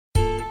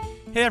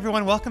Hey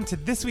everyone, welcome to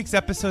this week's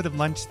episode of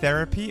Lunch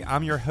Therapy.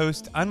 I'm your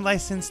host,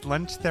 unlicensed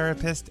lunch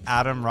therapist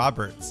Adam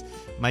Roberts.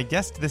 My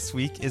guest this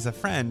week is a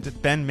friend,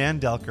 Ben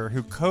Mandelker,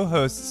 who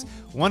co-hosts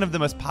one of the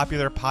most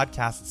popular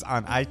podcasts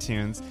on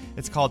iTunes.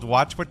 It's called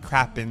Watch What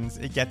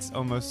Crappens. It gets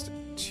almost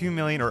 2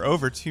 million or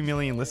over 2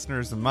 million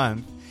listeners a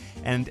month.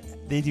 And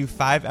they do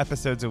 5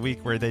 episodes a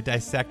week where they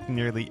dissect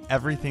nearly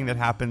everything that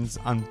happens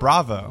on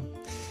Bravo.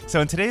 So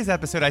in today's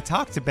episode, I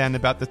talked to Ben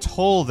about the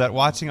toll that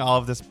watching all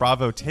of this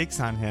Bravo takes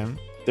on him.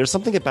 There's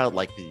something about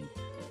like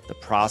the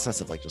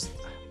process of like just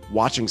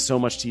watching so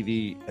much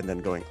TV and then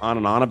going on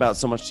and on about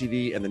so much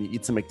TV, and then you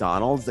eat some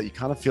McDonald's that you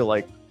kind of feel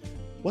like,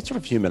 what sort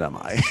of human am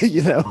I?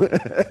 You know,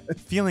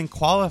 feeling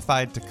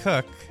qualified to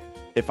cook.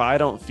 If I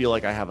don't feel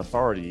like I have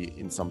authority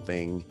in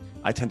something,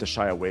 I tend to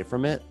shy away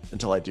from it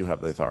until I do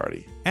have the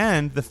authority.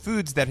 And the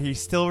foods that he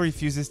still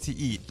refuses to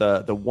eat.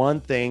 The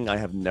one thing I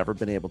have never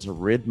been able to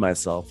rid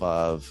myself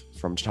of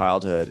from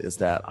childhood is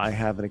that I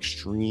have an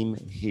extreme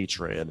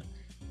hatred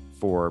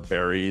for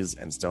berries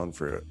and stone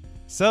fruit.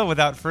 So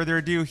without further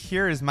ado,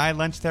 here is my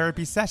lunch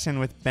therapy session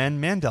with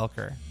Ben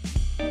Mandelker.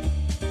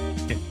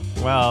 Okay.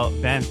 Well,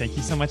 Ben, thank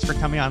you so much for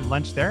coming on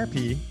Lunch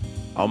Therapy.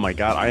 Oh my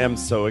God, I am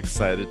so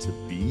excited to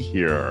be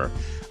here.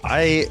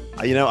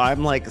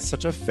 I'm like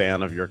such a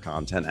fan of your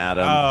content,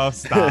 Adam. Oh,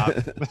 stop.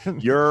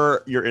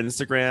 Your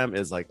Instagram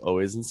is like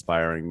always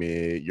inspiring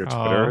me. Your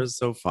Twitter is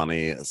so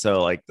funny.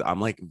 So like, I'm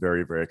like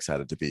very, very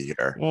excited to be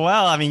here.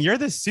 Well, I mean, you're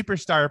the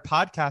superstar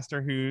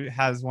podcaster who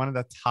has one of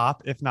the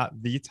top, if not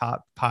the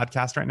top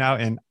podcast right now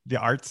in the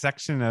arts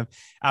section of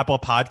Apple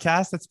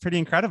Podcasts. That's pretty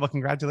incredible.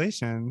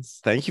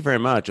 Congratulations. Thank you very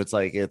much. It's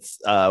like,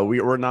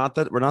 we're not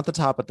the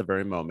top at the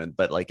very moment,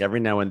 but like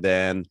every now and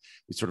then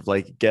we sort of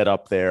like get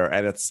up there,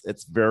 and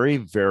it's very,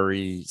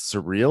 very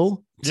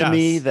surreal to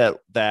me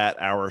that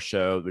our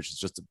show, which is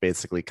just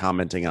basically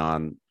commenting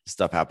on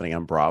stuff happening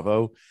on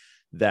Bravo,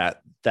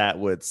 that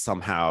would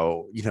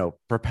somehow,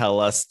 propel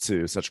us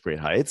to such great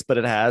heights, but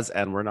it has,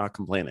 and we're not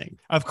complaining.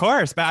 Of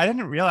course, but I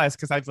didn't realize,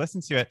 because I've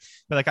listened to it,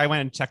 but like I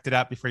went and checked it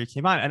out before you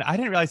came on, and I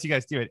didn't realize you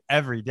guys do it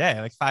every day,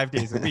 like 5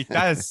 days a week.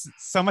 That is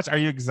so much. Are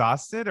you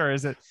exhausted, or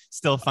is it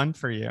still fun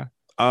for you?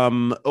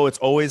 It's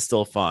always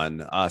still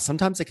fun.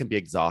 Sometimes it can be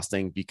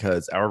exhausting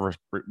because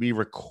we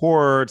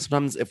record.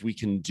 Sometimes if we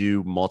can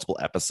do multiple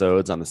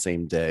episodes on the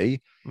same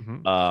day,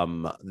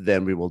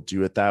 then we will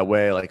do it that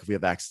way. Like if we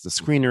have access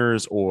to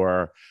screeners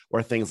or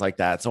things like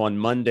that. So on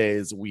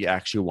Mondays, we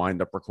actually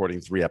wind up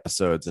recording 3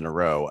 episodes in a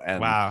row.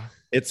 And wow.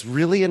 It's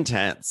really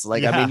intense.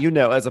 Like, I mean,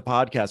 as a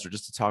podcaster,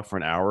 just to talk for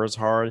an hour is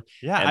hard.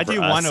 Yeah, I do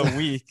one a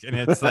week, and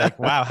it's like,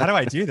 wow, how do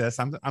I do this?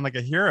 I'm like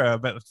a hero,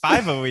 but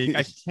 5 a week,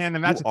 I can't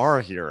imagine. You are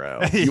a hero.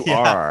 You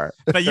are.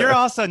 But you're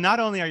also, not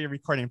only are you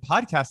recording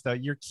podcasts, though,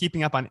 you're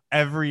keeping up on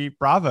every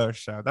Bravo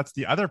show. That's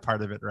the other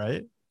part of it,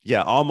 right?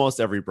 Yeah, almost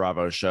every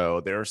Bravo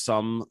show. There are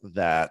some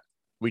that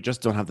we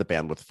just don't have the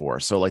bandwidth for.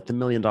 So like the $1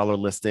 million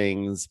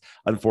listings,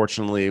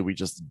 unfortunately, we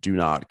just do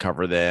not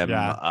cover them.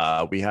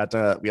 Yeah. We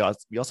also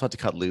had to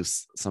cut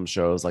loose some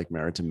shows like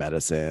Married to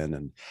Medicine.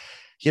 And,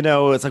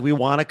 it's like we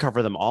want to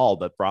cover them all,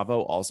 but Bravo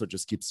also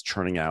just keeps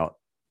churning out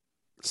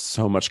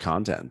so much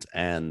content.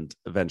 And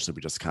eventually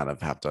we just kind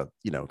of have to,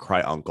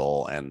 cry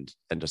uncle and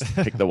just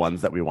pick the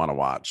ones that we want to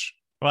watch.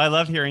 Well, I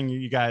love hearing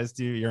you guys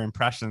do your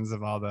impressions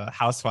of all the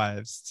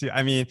housewives too.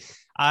 I mean,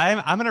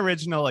 I'm an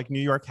original like New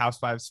York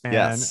Housewives fan.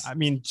 Yes. I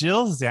mean,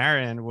 Jill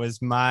Zarin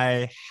was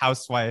my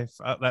housewife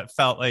that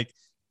felt like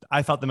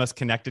I felt the most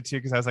connected to,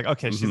 because I was like,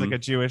 okay, she's like a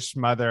Jewish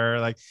mother,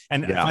 like,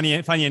 and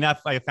funny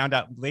enough, I found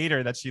out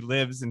later that she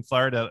lives in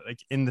Florida, like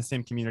in the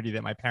same community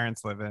that my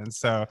parents live in.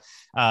 So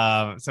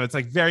it's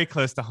like very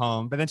close to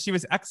home. But then she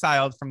was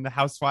exiled from the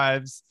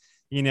Housewives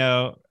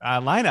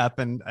lineup,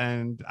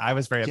 and I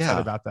was very upset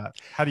about that.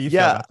 How do you feel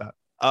about that?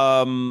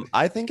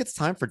 I think it's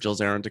time for Jill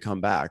Zarin to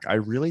come back. I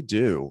really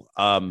do.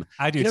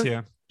 I do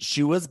too.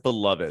 She was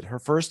beloved. Her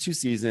first 2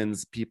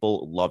 seasons,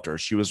 people loved her.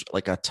 She was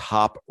like a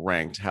top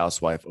ranked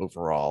housewife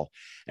overall.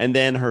 And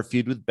then her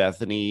feud with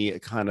Bethany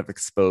kind of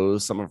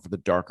exposed some of the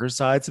darker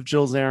sides of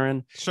Jill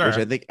Zarin. Sure. Which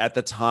I think at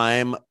the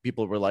time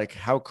people were like,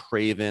 how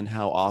craven,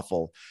 how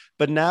awful.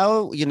 But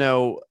now,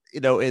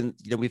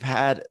 we've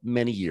had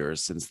many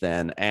years since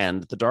then,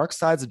 and the dark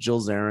sides of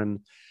Jill Zarin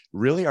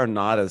really are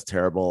not as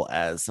terrible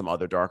as some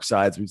other dark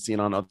sides we've seen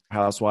on other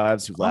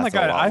housewives who've lasted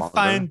a lot longer. I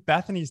find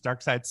Bethany's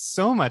dark side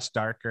so much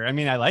darker. I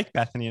mean, I like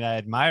Bethany and I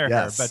admire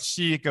her, but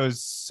she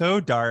goes so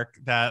dark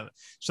that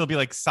she'll be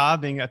like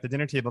sobbing at the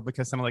dinner table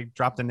because someone like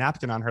dropped a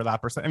napkin on her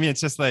lap or something. I mean,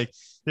 it's just like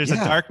there's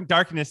a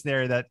darkness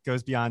there that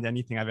goes beyond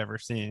anything I've ever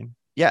seen.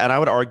 Yeah, and I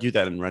would argue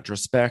that in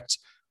retrospect,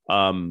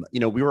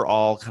 we were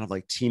all kind of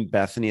like Team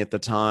Bethany at the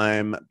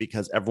time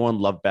because everyone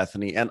loved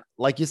Bethany. And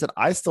like you said,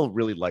 I still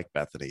really like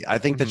Bethany. I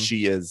think that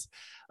she is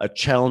a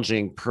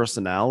challenging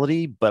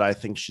personality, but I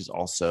think she's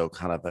also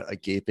kind of a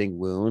gaping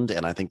wound.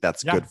 And I think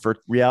that's good for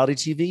reality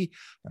TV.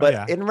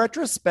 But in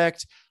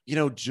retrospect, you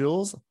know,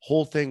 Jill's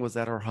whole thing was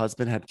that her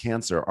husband had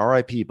cancer.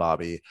 R.I.P.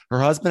 Bobby. Her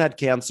husband had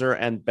cancer,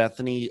 and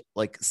Bethany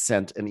like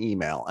sent an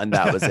email, and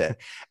that was it.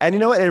 And you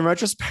know what? In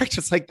retrospect,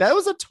 it's like that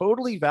was a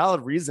totally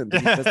valid reason to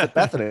be pissed at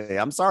Bethany.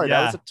 I'm sorry,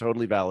 that was a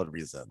totally valid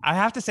reason. I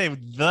have to say,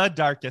 the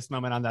darkest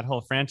moment on that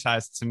whole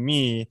franchise to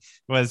me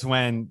was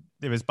when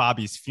it was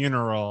Bobby's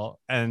funeral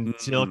and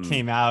Jill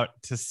came out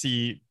to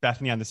see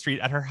Bethany on the street.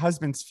 At her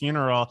husband's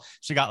funeral,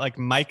 she got like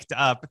mic'd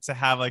up to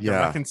have like a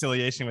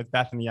reconciliation with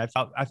Bethany. I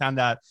found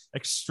that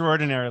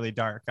extraordinarily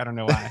dark. I don't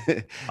know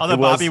why. Although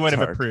Bobby would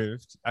have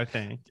approved, I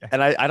think.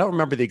 And I don't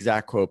remember the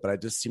exact quote, but I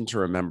just seem to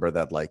remember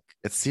that like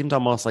it seemed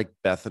almost like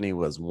Bethany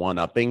was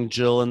one-upping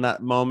Jill in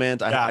that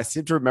moment. I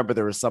seem to remember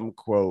there was some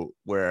quote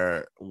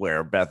where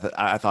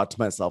I thought to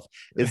myself,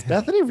 is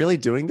Bethany really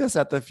doing this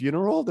at the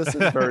funeral? This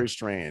is very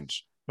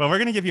strange. Well, we're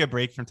going to give you a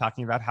break from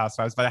talking about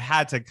Housewives, but I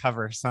had to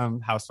cover some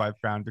Housewife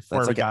ground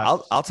before we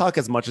got. I'll talk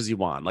as much as you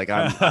want. Like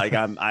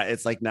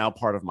it's like now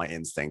part of my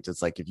instinct.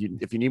 It's like if you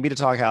need me to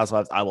talk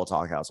Housewives, I will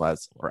talk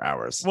Housewives for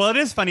hours. Well, it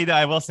is funny that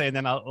I will say, and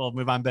then we'll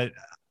move on. But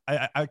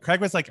Craig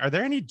was like, "Are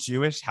there any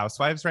Jewish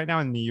housewives right now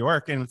in New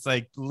York?" And it's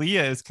like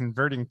Leah is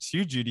converting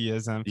to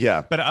Judaism.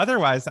 Yeah, but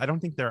otherwise, I don't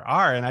think there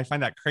are, and I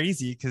find that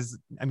crazy because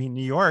I mean,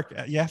 New York,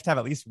 you have to have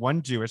at least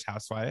one Jewish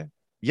housewife.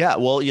 Yeah,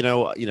 well,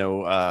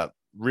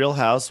 Real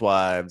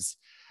Housewives,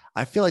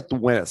 I feel like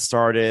when it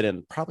started,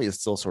 and probably is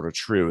still sort of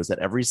true, is that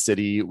every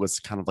city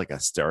was kind of like a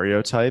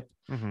stereotype,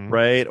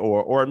 right?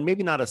 Or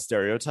maybe not a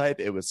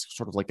stereotype. It was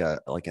sort of like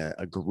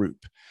a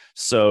group.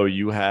 So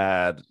you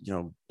had,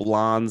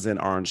 blondes in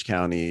Orange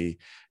County.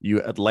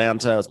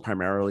 Atlanta was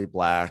primarily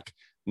Black.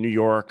 New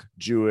York,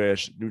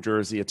 Jewish, New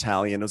Jersey,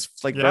 Italian. It was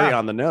like very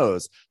on the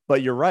nose.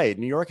 But you're right.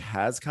 New York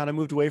has kind of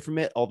moved away from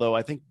it. Although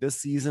I think this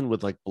season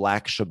with like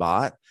Black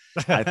Shabbat,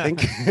 I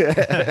think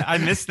I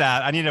missed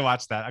that. I need to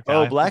watch that.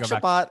 Okay, Black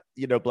Shabbat,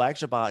 Black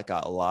Shabbat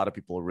got a lot of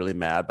people really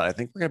mad, but I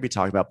think we're going to be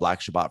talking about Black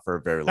Shabbat for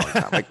a very long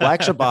time. Like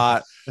Black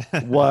Shabbat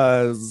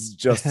was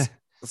just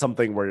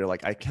something where you're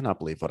like, I cannot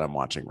believe what I'm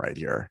watching right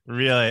here.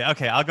 Really?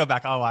 Okay, I'll go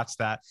back. I'll watch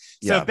that.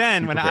 So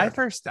Ben, when I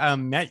first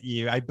met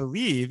you, I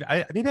believe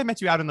maybe I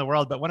met you out in the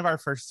world, but one of our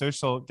first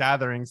social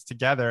gatherings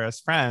together as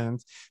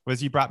friends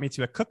was you brought me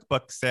to a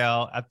cookbook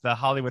sale at the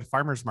Hollywood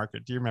Farmers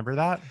Market. Do you remember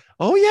that?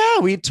 Oh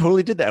yeah, we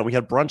totally did that. And we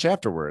had brunch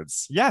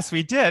afterwards. Yes,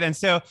 we did. And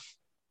so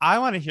I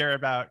want to hear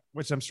about,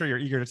 which I'm sure you're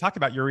eager to talk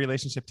about, your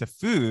relationship to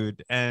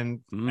food and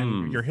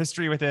your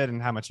history with it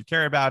and how much you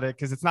care about it.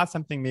 Because it's not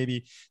something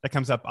maybe that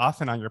comes up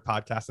often on your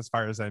podcast, as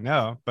far as I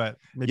know, but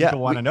maybe people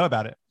want to know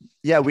about it.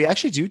 Yeah, we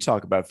actually do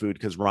talk about food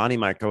because Ronnie,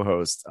 my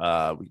co-host,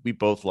 we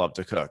both love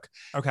to cook.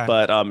 Okay.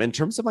 But in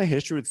terms of my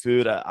history with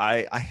food,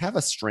 I have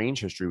a strange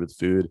history with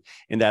food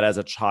in that as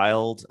a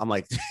child, I'm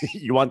like,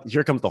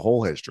 here comes the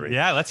whole history.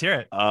 Yeah, let's hear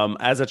it.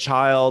 As a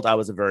child, I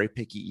was a very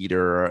picky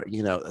eater,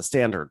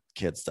 standard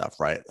kid stuff,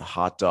 right?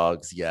 Hot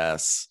dogs,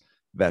 yes.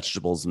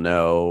 Vegetables,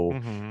 no.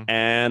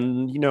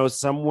 And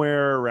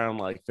somewhere around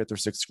like 5th or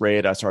 6th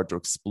grade, I started to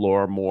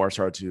explore more,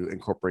 started to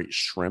incorporate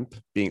shrimp,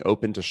 being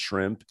open to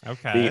shrimp,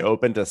 being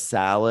open to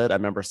salad. I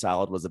remember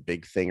salad was a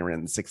big thing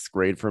in 6th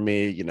grade for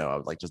me. I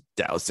would like just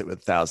douse it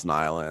with Thousand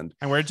Island.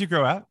 And where did you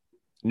grow up?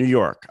 New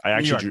York.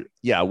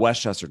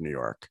 Westchester, New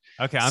York.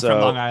 Okay, I'm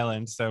from Long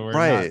Island, so we're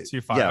not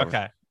too far. Yeah,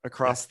 okay,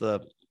 across the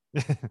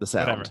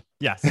sound.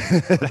 Yes.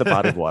 The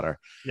body of water.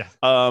 Yeah.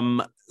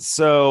 I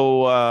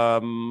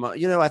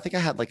think I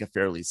had like a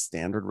fairly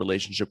standard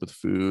relationship with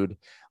food.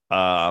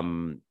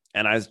 And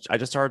I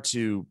just started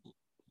to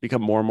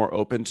become more and more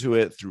open to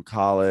it through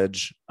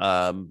college.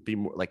 Be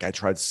more like, I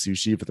tried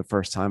sushi for the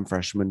first time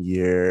freshman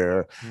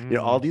year,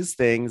 all these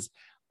things.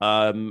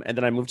 And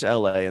then I moved to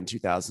LA in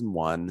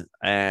 2001,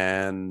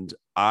 and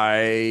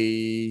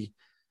I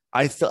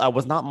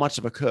was not much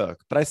of a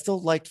cook, but I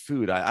still liked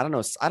food. I don't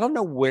know. I don't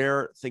know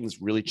where things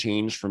really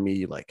changed for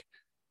me, like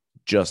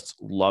just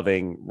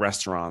loving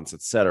restaurants,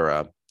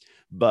 etc.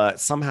 But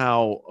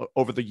somehow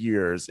over the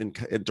years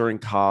during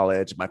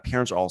college, my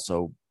parents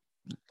also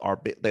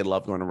they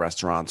love going to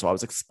restaurants. So I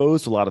was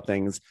exposed to a lot of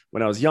things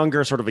when I was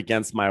younger, sort of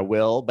against my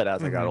will. But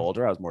as I got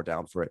older, I was more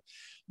down for it.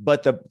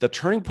 But the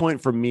turning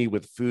point for me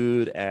with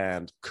food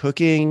and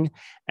cooking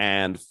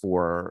and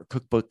for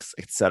cookbooks,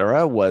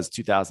 etc., was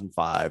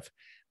 2005.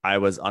 I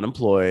was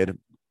unemployed,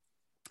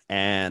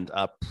 and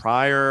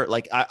prior,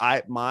 like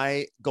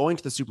my going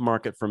to the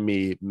supermarket for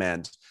me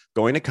meant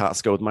going to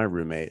Costco with my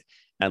roommate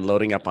and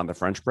loading up on the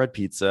French bread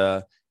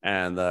pizza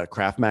and the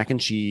Kraft mac and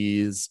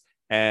cheese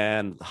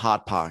and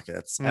Hot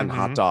Pockets and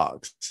hot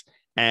dogs.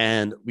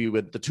 And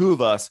the two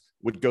of us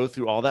would go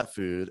through all that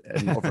food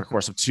and over the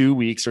course of 2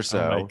 weeks or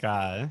so. Oh my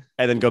God.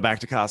 And then go back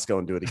to Costco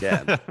and do it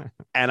again.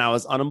 And I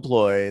was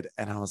unemployed,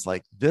 and I was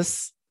like,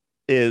 this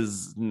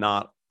is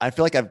not, I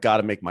feel like I've got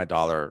to make my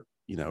dollar,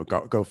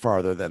 go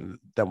farther than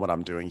what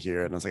I'm doing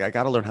here. And I was like, I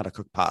got to learn how to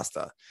cook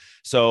pasta.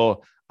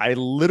 So I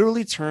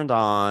literally turned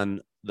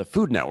on the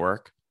Food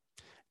Network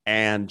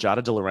and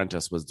Giada De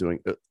Laurentiis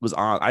was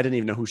on. I didn't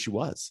even know who she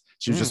was.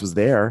 She just was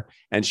there,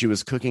 and she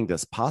was cooking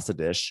this pasta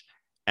dish,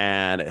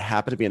 and it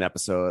happened to be an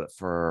episode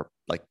for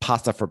like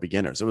pasta for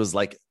beginners. It was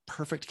like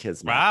perfect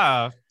kismet.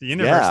 Wow, the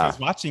universe was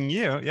watching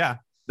you. Yeah,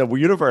 the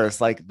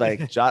universe, like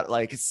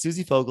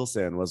Susie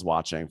Fogelson was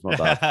watching from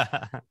above,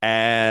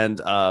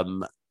 and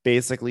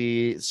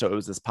basically, so it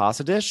was this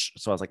pasta dish.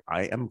 So I was like,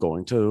 I am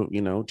going to,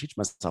 teach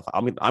myself.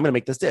 I'm going to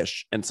make this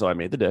dish, and so I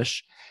made the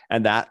dish,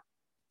 and that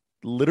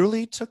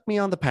literally took me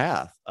on the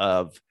path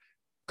of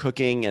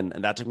cooking, and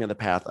that took me on the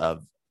path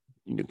of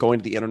going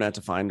to the internet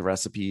to find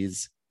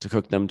recipes, to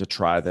cook them, to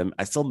try them.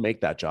 I still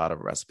make that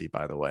Giada recipe,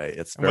 by the way.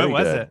 It's very good.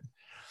 What was it?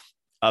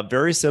 A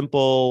very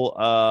simple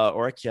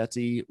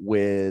orecchiette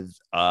with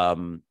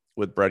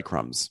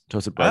breadcrumbs,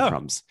 toasted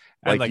breadcrumbs.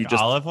 And like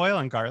olive oil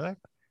and garlic?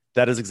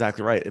 That is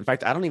exactly right. In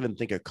fact, I don't even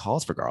think it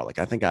calls for garlic.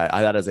 I think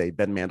I that is a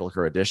Ben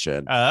Mandelker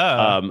addition.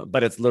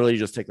 But it's literally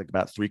just take like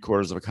about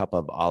 3/4 of a cup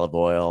of olive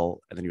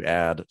oil, and then you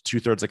add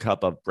 2/3 a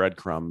cup of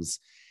breadcrumbs.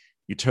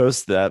 You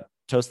toast that,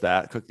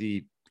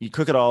 you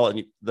cook it all,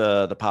 and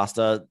the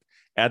pasta,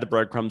 add the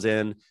breadcrumbs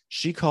in.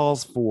 She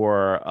calls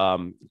for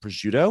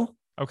prosciutto.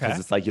 Okay.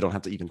 Because it's like you don't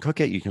have to even cook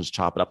it. You can just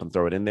chop it up and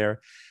throw it in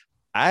there.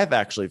 I've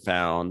actually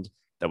found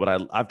that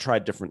when I've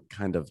tried different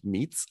kind of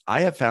meats,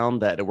 I have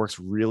found that it works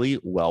really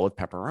well with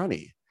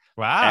pepperoni.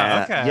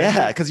 Wow. Okay.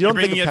 Yeah, because you don't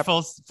bringing it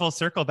full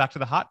circle back to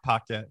the Hot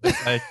Pocket,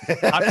 like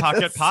Hot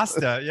Pocket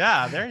pasta.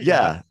 Yeah, there you go.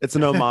 Yeah, it's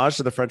an homage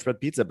to the French bread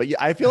pizza. But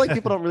I feel like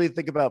people don't really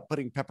think about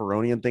putting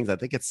pepperoni in things. I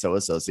think it's so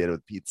associated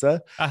with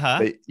pizza.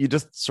 That you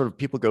just sort of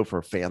people go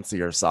for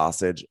fancier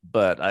sausage.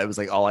 But it was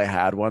like all I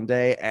had one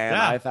day, and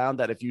I found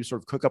that if you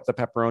sort of cook up the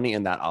pepperoni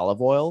in that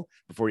olive oil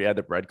before you add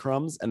the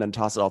breadcrumbs, and then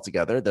toss it all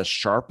together, the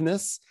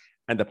sharpness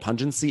and the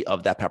pungency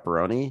of that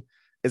pepperoni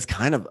is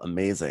kind of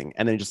amazing.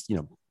 And then just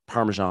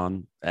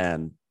Parmesan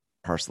and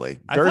parsley.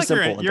 Very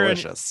simple and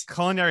delicious. A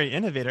culinary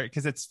innovator,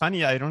 because it's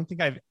funny. I don't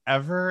think I've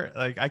ever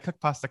I cook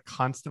pasta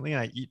constantly and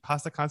I eat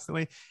pasta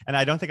constantly, and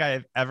I don't think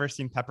I've ever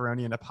seen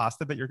pepperoni in a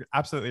pasta. But you're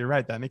absolutely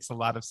right. That makes a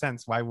lot of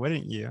sense. Why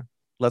wouldn't you?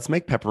 Let's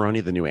make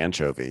pepperoni the new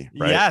anchovy,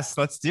 right? Yes,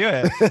 let's do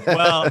it.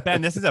 Well,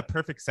 Ben, this is a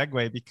perfect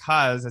segue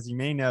because, as you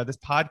may know, this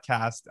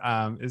podcast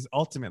is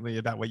ultimately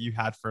about what you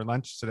had for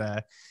lunch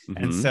today.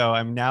 Mm-hmm. And so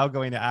I'm now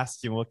going to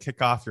ask you, we'll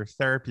kick off your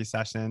therapy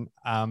session.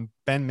 Ben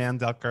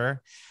Mandelker,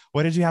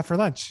 what did you have for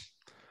lunch?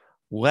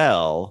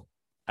 Well,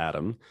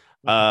 Adam,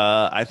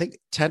 I think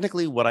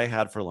technically what I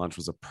had for lunch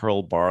was a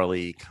pearl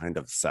barley kind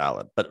of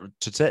salad. But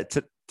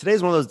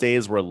today's one of those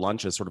days where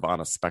lunch is sort of on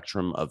a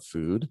spectrum of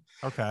food.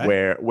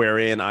 Okay.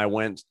 Wherein I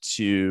went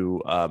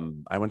to a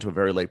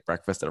very late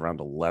breakfast at around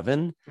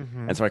 11.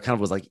 Mm-hmm. And so I kind of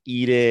was like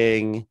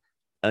eating,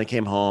 and I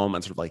came home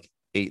and sort of like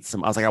ate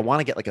some. I was like, I want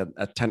to get like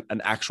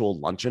an actual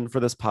luncheon for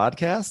this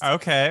podcast.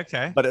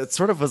 Okay. But it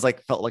sort of was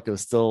like, felt like it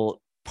was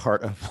still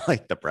part of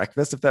like the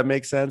breakfast, if that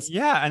makes sense.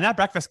 Yeah, and that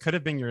breakfast could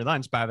have been your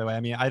lunch, by the way.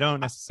 I mean, I'm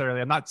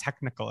not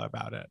technical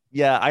about it.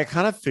 Yeah, I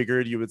kind of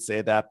figured you would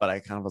say that, but I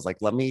kind of was like,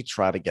 let me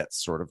try to get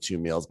sort of two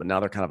meals, but now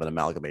they're kind of an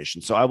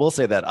amalgamation. So I will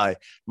say that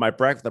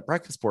the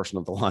breakfast portion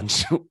of the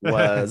lunch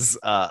was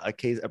a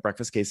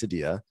breakfast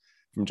quesadilla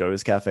from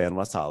Joey's Cafe in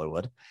West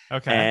Hollywood.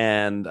 Okay.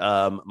 And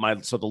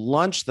the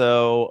lunch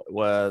though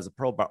was a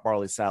pearl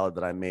barley salad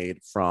that I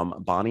made from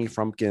Bonnie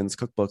Frumpkin's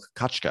cookbook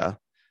Kachka,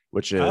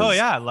 which is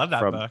I love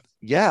that book.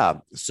 Yeah.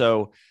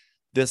 So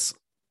this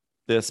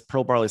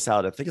pearl barley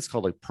salad, I think it's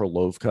called like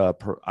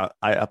perlovka.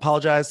 I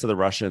apologize to the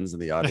Russians in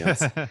the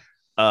audience.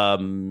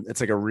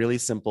 It's like a really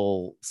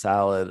simple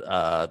salad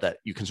that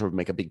you can sort of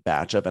make a big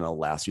batch of, and it'll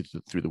last you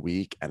through the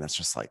week. And it's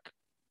just like,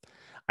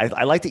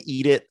 I like to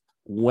eat it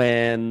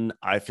when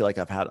I feel like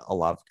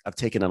I've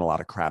taken in a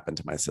lot of crap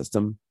into my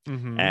system.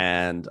 Mm-hmm.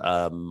 And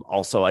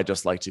also I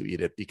just like to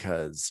eat it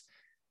because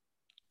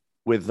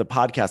with the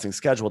podcasting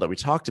schedule that we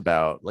talked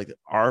about, like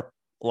a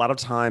lot of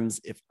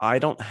times if I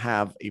don't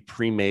have a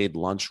pre-made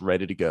lunch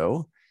ready to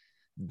go,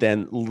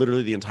 then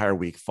literally the entire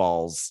week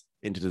falls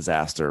into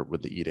disaster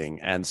with the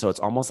eating. And so it's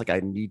almost like I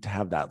need to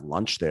have that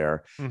lunch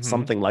there, mm-hmm.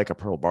 something like a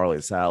pearl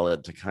barley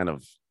salad to kind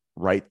of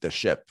right the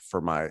ship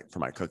for my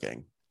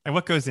cooking. And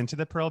what goes into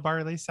the pearl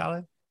barley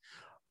salad?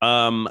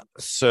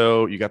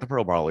 So you got the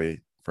pearl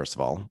barley, first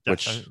of all,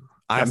 which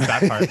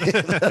that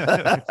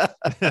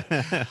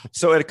part.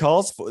 So it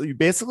calls for, you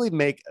basically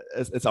make,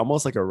 it's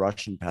almost like a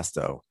Russian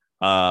pesto.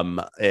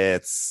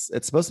 It's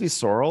supposed to be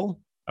sorrel.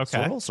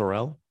 Okay.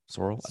 Sorrel,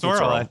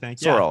 I think.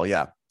 Sorrel,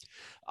 yeah.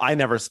 I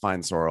never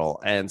find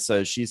sorrel. And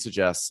so she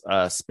suggests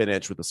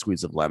spinach with a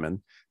squeeze of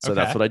lemon. So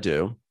that's what I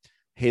do.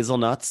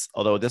 Hazelnuts,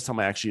 although this time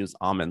I actually used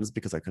almonds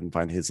because I couldn't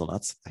find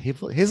hazelnuts.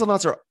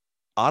 Hazelnuts are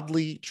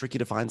oddly tricky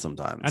to find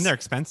sometimes. And they're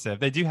expensive.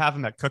 They do have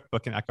them at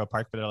Cookbook in Echo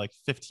Park, but they're like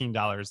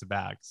 $15 a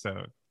bag.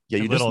 So yeah,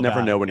 you just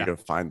never know when you're going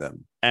to find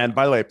them. And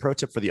by the way, pro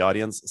tip for the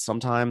audience,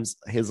 sometimes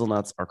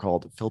hazelnuts are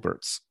called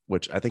filberts,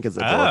 which I think is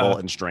adorable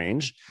and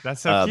strange.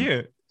 That's so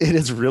cute. It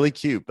is really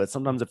cute. But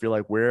sometimes if you're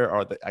like, where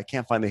are I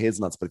can't find the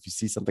hazelnuts, but if you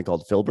see something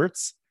called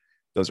filberts,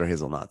 Those are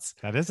hazelnuts.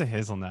 That is a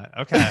hazelnut.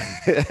 Okay.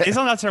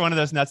 Hazelnuts are one of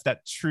those nuts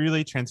that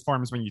truly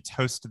transforms when you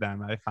toast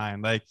them. I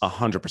find like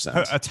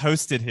 100%. A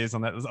toasted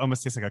hazelnut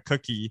almost tastes like a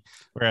cookie,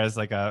 whereas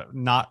like a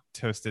not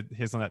toasted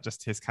hazelnut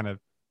just tastes kind of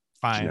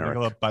fine, Generic. like a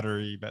little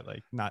buttery, but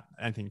like not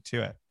anything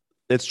to it.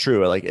 It's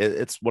true. Like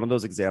it's one of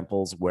those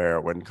examples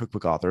where when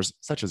cookbook authors,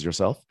 such as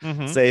yourself,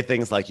 say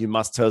things like you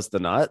must toast the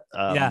nut,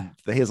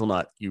 the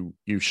hazelnut, you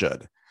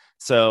should.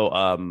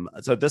 So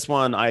this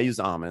one I used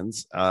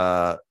almonds,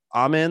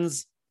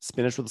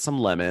 spinach with some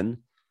lemon,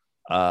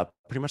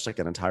 pretty much like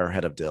an entire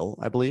head of dill,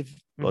 I believe,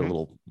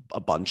 a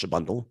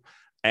bundle.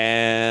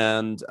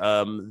 And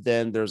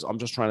then I'm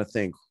just trying to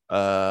think.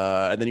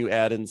 And then you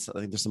add in, I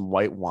think there's some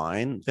white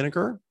wine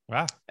vinegar.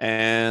 Wow.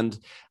 And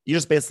you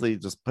just basically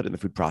just put it in the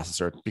food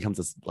processor. It becomes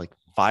this like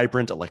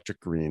vibrant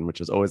electric green,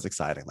 which is always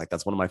exciting. Like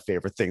that's one of my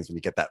favorite things when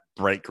you get that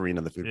bright green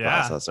in the food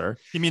processor.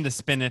 You mean the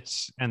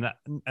spinach and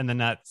the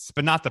nuts,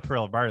 but not the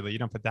pearl barley. You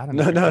don't put that in.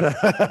 No. Okay.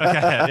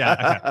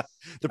 Yeah. Okay.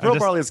 The pearl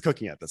barley is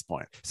cooking at this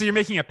point. So you're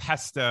making a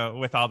pesto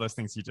with all those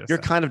things you just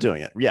said. Kind of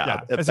doing it.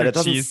 Yeah. Is there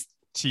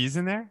cheese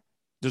in there?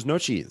 There's no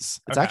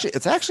cheese.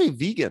 It's actually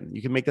vegan.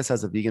 You can make this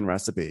as a vegan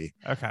recipe.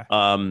 Okay.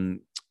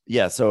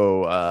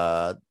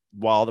 So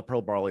while the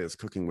pearl barley is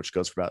cooking, which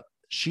goes for about,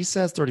 she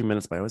says 30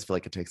 minutes, but I always feel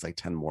like it takes like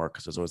 10 more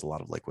because there's always a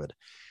lot of liquid.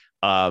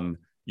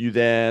 You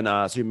then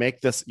so you make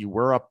this, you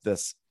whir up the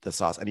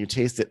sauce and you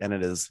taste it, and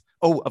it is,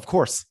 of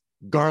course,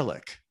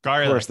 garlic.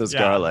 Of course, there's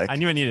garlic. I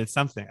knew it needed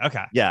something.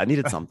 Okay. Yeah, I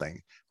needed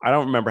something. I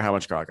don't remember how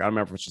much garlic. I don't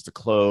remember if it's just a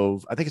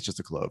clove. I think it's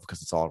just a clove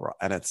because it's all raw.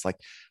 And it's like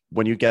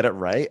when you get it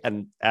right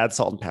and add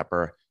salt and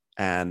pepper,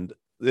 and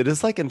it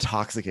is like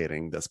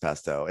intoxicating, this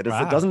pesto. It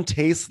doesn't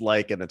taste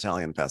like an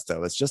Italian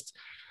pesto. It's just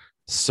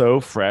so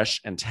fresh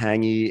and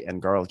tangy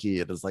and garlicky.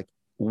 It is like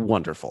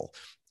wonderful.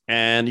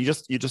 And you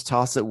just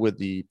toss it with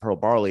the pearl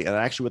barley. And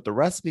actually what the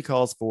recipe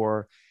calls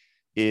for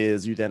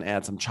is you then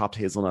add some chopped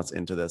hazelnuts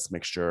into this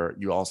mixture.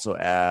 You also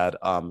add,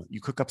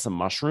 you cook up some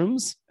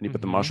mushrooms and you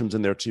put the mushrooms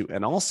in there too.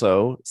 And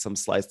also some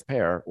sliced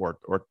pear or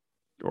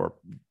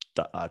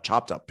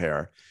chopped up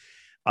pear.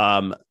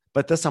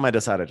 But this time I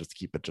decided just to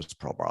keep it just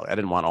pearl barley. I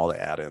didn't want all the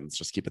add-ins,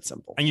 just keep it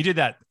simple. And you did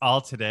that all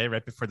today,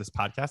 right before this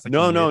podcast? Like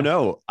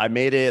No. I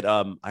made it,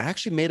 I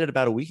actually made it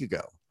about a week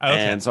ago. Oh, okay.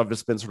 And so I've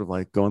just been sort of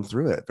like going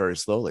through it very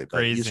slowly.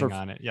 Grazing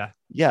on it, yeah.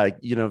 Yeah,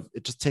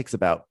 it just takes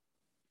about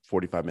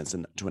 45 minutes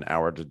to an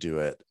hour to do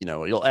it.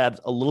 You'll add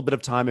a little bit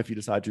of time if you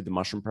decide to do the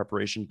mushroom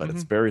preparation, but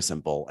it's very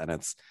simple. And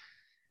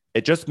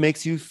it just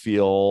makes you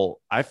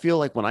I feel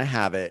like when I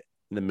have it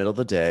in the middle of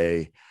the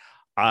day,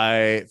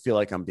 I feel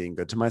like I'm being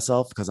good to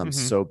myself because I'm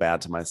so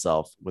bad to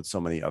myself with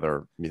so many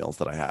other meals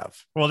that I have.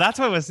 Well, that's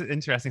what was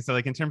interesting. So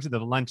like in terms of the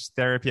lunch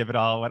therapy of it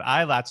all, what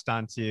I latched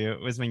onto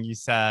was when you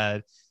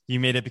said you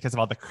made it because of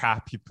all the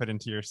crap you put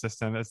into your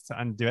system as to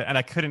undo it. And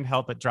I couldn't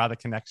help but draw the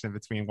connection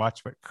between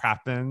Watch What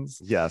Crappens.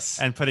 Yes.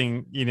 And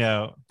putting,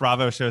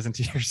 Bravo shows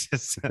into your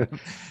system.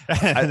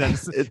 and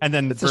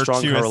then it's a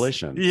strong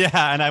correlation.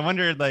 Yeah. And I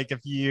wondered like if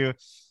you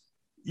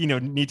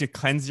need to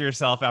cleanse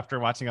yourself after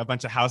watching a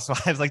bunch of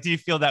Housewives. Like, do you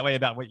feel that way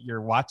about what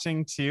you're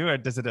watching too? Or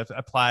does it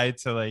apply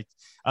to like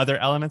other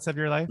elements of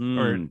your life?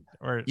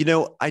 Or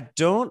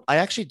I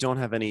actually don't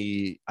have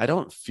any, I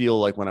don't feel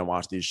like when I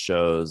watch these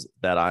shows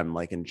that I'm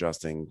like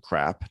ingesting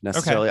crap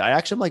necessarily. Okay. I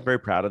actually am like very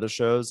proud of the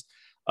shows.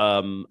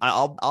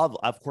 I'll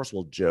of course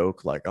will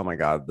joke like, oh my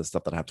God, the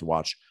stuff that I have to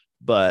watch.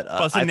 But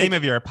it's the name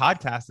of your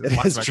podcast is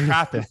Watch What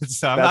Crappens.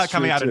 So I'm not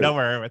coming out of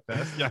nowhere with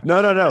this. Yeah.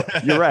 No.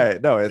 You're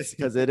right. No, it's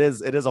because it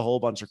is a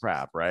whole bunch of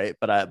crap, right?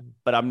 But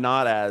I'm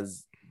not,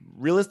 as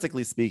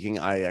realistically speaking,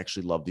 I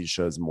actually love these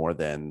shows more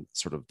than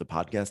sort of the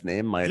podcast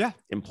name might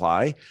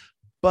imply.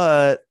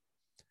 But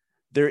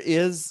there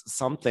is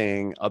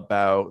something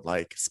about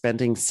like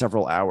spending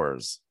several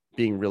hours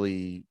being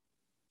really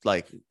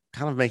like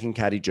kind of making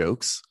catty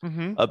jokes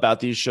about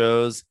these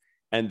shows.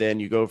 And then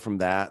you go from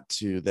that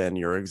to then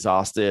you're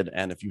exhausted.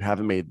 And if you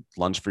haven't made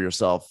lunch for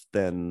yourself,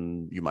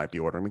 then you might be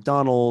ordering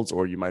McDonald's,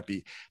 or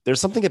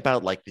there's something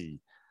about like the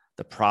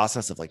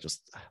process of like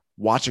just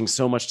watching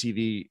so much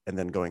TV and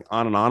then going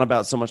on and on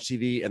about so much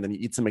TV. And then you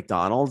eat some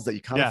McDonald's that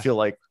you kind of feel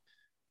like,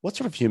 what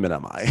sort of human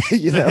am I?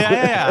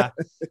 Yeah.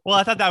 Well,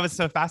 I thought that was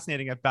so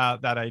fascinating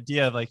about that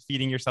idea of like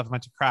feeding yourself a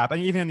bunch of crap.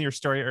 And even in your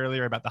story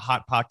earlier about the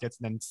Hot Pockets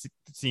and then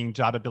seeing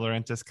Giada De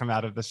Laurentiis come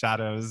out of the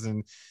shadows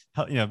and,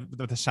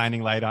 with a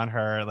shining light on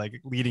her, like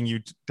leading you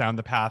down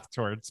the path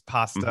towards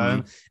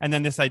pasta. And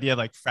then this idea of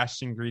like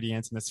fresh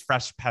ingredients and this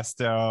fresh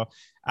pesto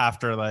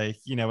after like,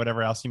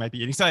 whatever else you might be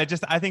eating. So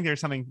I think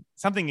there's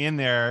something in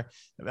there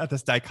about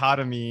this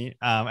dichotomy,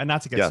 and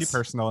not to get too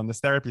personal in this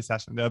therapy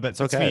session though, but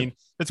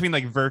between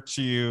like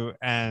virtue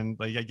and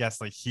like, I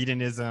guess like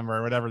hedonism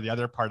or whatever the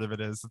other part of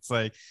it is. It's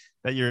like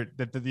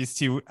that these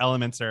two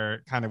elements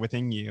are kind of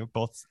within you,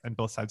 both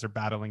sides are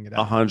battling it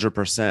out.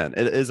 100%.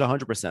 It is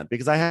 100%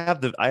 because I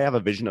have a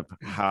vision of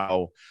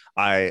how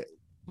I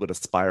would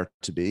aspire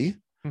to be,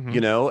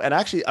 and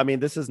actually, I mean,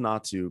 this is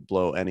not to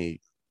blow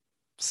any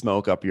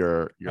smoke up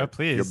your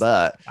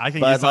butt. I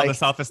can use all the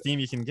self-esteem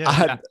you can give.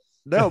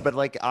 no, but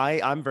like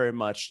I'm very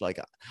much like,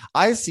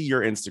 I see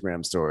your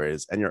Instagram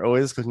stories and you're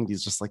always cooking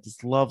these just like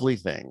these lovely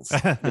things,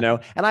 you know.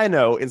 And I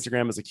know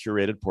Instagram is a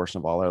curated portion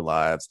of all our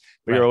lives,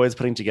 but you're always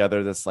putting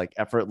together this like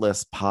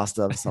effortless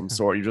pasta of some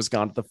sort. You just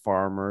gone to the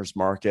farmer's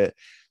market,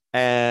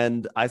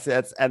 and I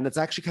said, and it's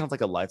actually kind of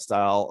like a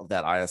lifestyle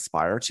that I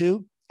aspire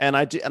to. And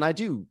I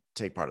do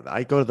take part of that.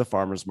 I go to the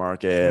farmer's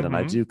market and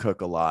I do cook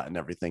a lot and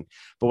everything.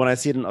 But when I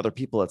see it in other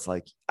people, it's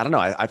like, I don't know.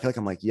 I feel like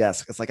I'm like,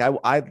 yes. It's like,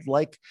 I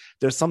like,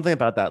 there's something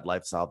about that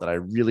lifestyle that I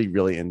really,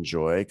 really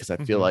enjoy, because I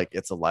feel like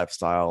it's a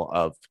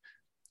lifestyle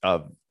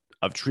of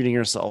treating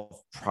yourself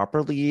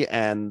properly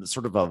and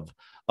sort of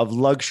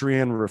luxury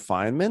and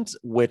refinement,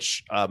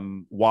 which,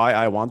 why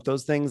I want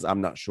those things,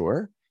 I'm not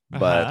sure.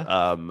 But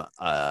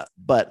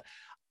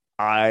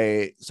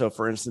so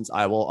for instance,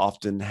 I will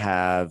often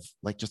have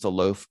like just a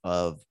loaf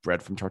of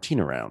bread from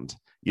Tortina Round,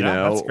 you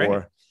know,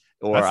 or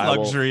that's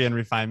luxury and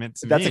refinement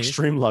to that's me.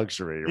 Extreme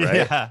luxury,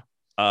 right? Yeah.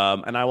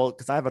 And I will,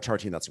 because I have a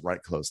Tortina that's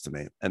right close to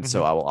me, and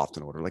so I will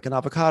often order like an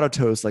avocado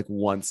toast like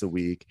once a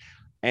week.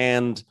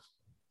 And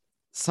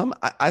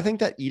I think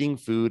that eating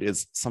food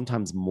is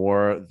sometimes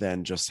more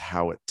than just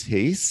how it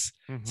tastes.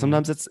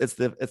 Sometimes it's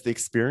the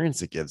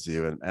experience it gives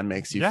you and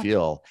makes you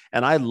feel.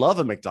 And I love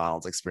a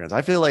McDonald's experience.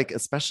 I feel like,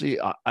 especially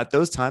at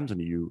those times when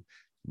you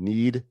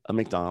need a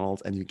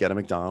McDonald's and you get a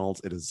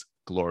McDonald's, it is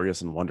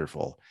glorious and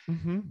wonderful.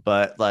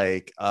 But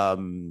like, I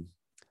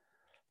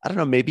don't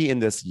know, maybe in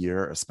this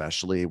year,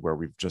 especially where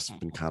we've just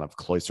been kind of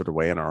cloistered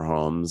away in our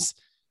homes,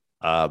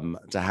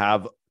 to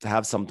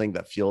have something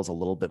that feels a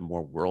little bit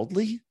more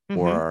worldly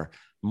or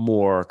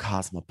more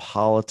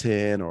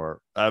cosmopolitan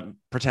or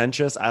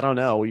pretentious. I don't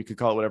know. You could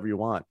call it whatever you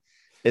want.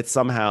 It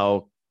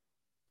somehow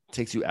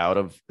takes you out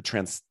of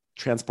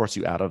transports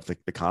you out of the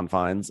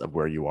confines of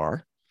where you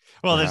are.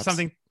 Well, there's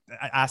something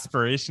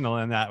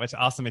aspirational in that, which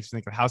also makes me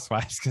think of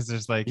Housewives, because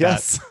there's like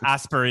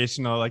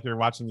aspirational, like you're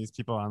watching these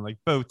people on like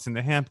boats in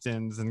the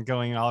Hamptons and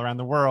going all around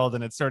the world,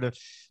 and it's sort of,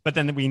 but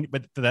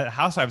the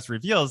Housewives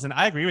reveals, and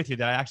I agree with you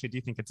that I actually do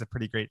think it's a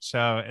pretty great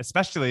show,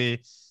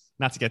 especially,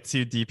 not to get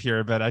too deep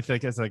here, but I feel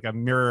like it's like a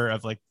mirror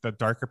of like the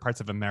darker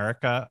parts of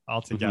America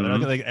altogether. I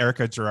feel like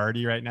Erica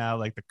Girardi right now,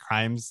 like the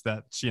crimes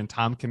that she and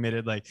Tom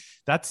committed, like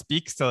that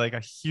speaks to like a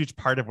huge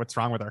part of what's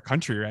wrong with our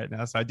country right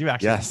now. So I do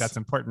actually think that's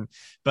important.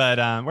 But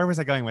where was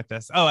I going with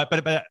this? Oh,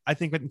 but I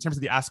think in terms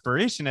of the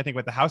aspiration, I think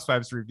what the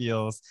Housewives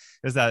reveals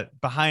is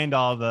that behind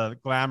all the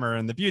glamour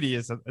and the beauty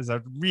is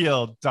a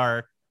real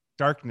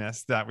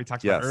darkness that we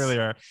talked about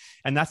earlier.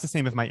 And that's the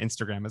same with my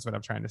Instagram, is what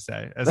I'm trying to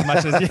say. As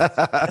much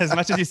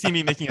as you see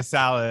me making a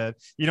salad,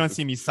 you don't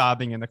see me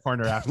sobbing in the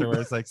corner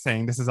afterwards, like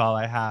saying this is all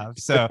I have.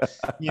 So,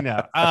 you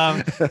know,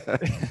 I'm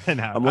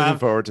looking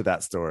forward to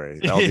that story.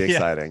 That'll be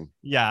exciting.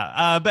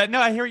 But no,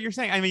 I hear what you're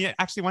saying. I mean,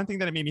 actually, one thing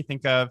that it made me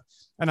think of,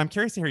 and I'm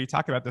curious to hear you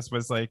talk about this,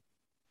 was like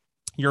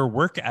your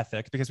work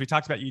ethic, because we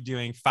talked about you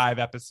doing 5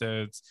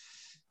 episodes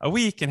a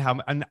week, and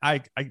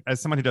I as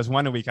someone who does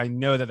 1 a week, I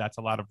know that that's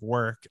a lot of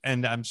work,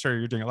 and I'm sure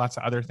you're doing lots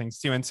of other things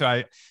too. And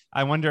so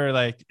I wonder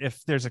like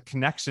if there's a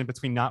connection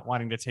between not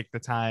wanting to take the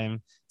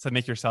time to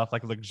make yourself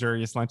like a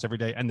luxurious lunch every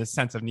day and the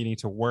sense of needing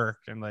to work,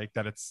 and like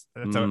that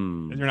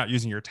you're not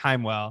using your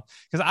time well.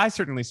 Because I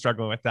certainly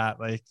struggle with that.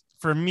 Like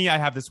for me, I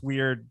have this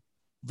weird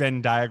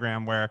Venn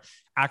diagram where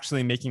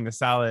actually making the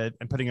salad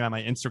and putting it on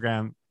my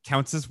Instagram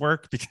counts as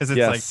work, because it's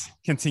like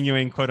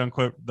continuing quote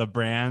unquote the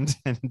brand.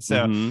 And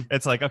so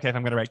it's like, okay, if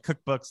I'm going to write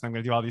cookbooks and I'm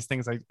going to do all these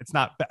things, like it's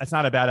not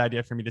a bad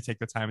idea for me to take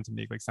the time to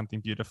make like something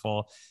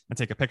beautiful and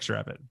take a picture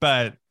of it.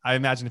 But I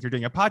imagine if you're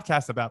doing a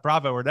podcast about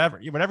Bravo or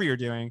whatever you're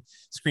doing,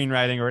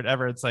 screenwriting or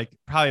whatever, it's like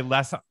probably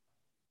less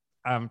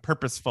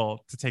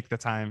purposeful to take the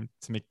time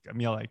to make a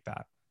meal like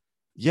that.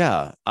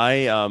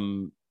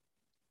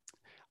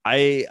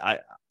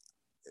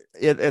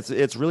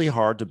 It's really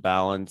hard to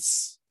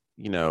balance,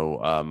 you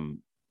know,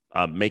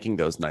 making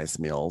those nice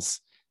meals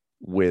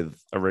with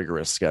a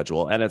rigorous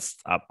schedule. And it's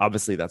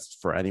obviously that's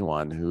for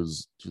anyone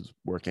who's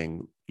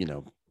working, you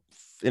know,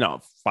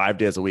 5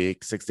 days a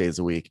week, 6 days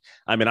a week.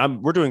 I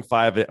mean, we're doing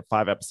five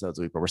episodes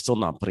a week, but we're still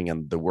not putting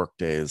in the work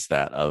days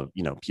that of,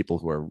 you know, people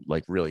who are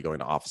like really going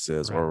to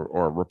offices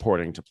or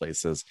reporting to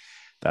places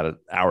that are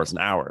hours and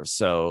hours.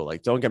 So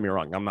like, don't get me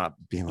wrong. I'm not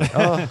being like,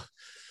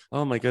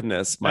 oh my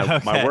goodness, my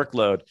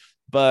workload.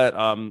 But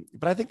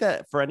I think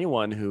that for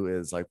anyone who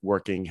is like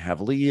working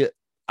heavily,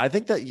 I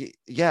think that,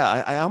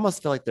 I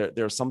almost feel like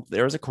there's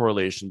a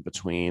correlation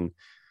between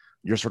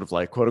you're sort of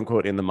like quote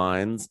unquote in the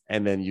mines,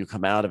 and then you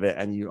come out of it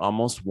and you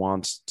almost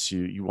want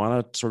to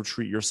sort of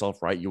treat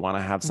yourself right. You want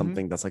to have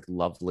something that's like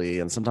lovely,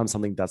 and sometimes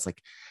something that's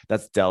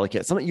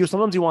delicate.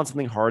 Sometimes you want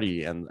something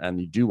hearty,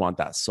 and you do want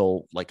that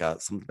soul, like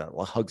something that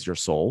hugs your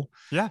soul.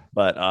 Yeah.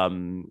 But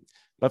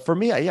for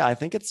me, I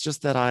think it's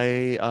just that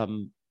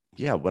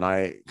when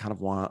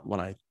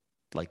I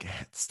like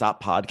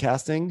stop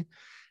podcasting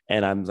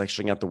and I'm like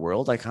shutting out the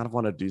world, I kind of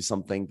want to do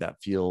something that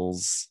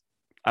feels,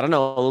 I don't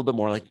know, a little bit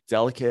more like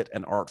delicate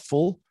and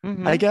artful,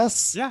 I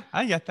guess. Yeah,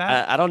 I get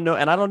that. I don't know.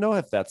 And I don't know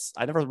if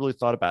I never really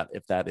thought about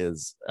if that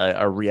is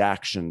a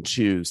reaction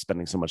to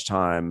spending so much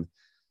time,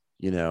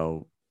 you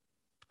know,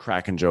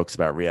 cracking jokes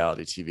about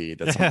reality TV.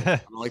 That's something I'm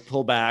gonna, like,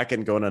 pull back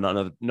and go in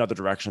another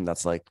direction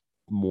that's like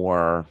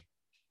more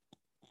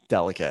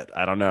delicate.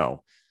 I don't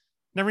know.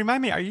 Now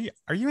remind me, are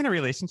you in a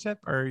relationship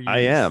or I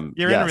am.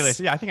 you're in a Yes.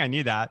 relationship? Yeah, I think I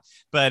knew that.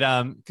 But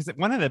because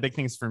one of the big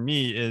things for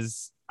me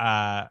is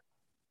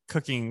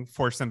cooking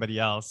for somebody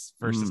else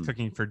versus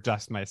cooking for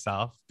just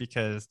myself,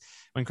 because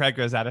when Craig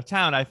goes out of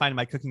town, I find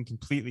my cooking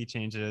completely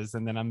changes,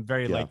 and then I'm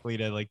very likely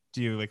to like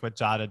do like what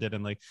Jada did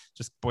and like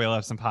just boil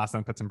up some pasta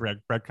and put some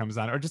breadcrumbs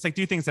on it, or just like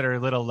do things that are a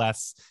little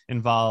less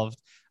involved.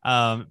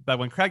 But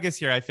when Craig is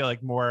here, I feel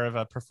like more of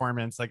a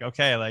performance. Like,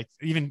 okay, like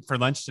even for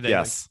lunch today,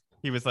 Yes. like,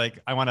 he was like,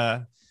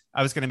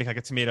 I was going to make like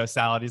a tomato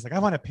salad. He's like, I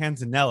want a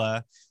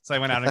panzanella. So I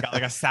went out and got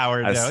like a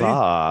sourdough. I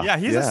saw.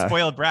 He's a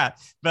spoiled brat.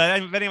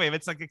 But anyway,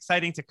 it's like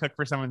exciting to cook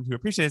for someone who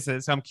appreciates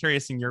it. So I'm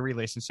curious, in your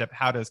relationship,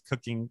 how does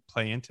cooking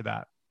play into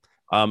that?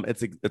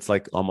 It's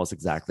like almost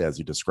exactly as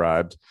you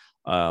described.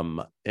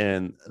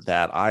 In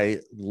that I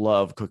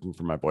love cooking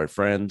for my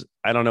boyfriend.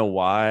 I don't know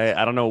why.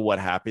 I don't know what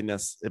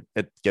happiness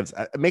it gives.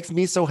 It makes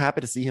me so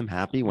happy to see him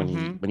happy when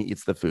he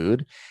eats the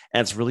food, and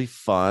it's really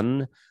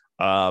fun.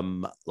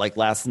 Like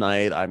last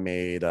night I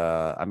made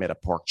a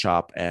pork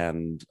chop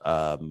and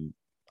a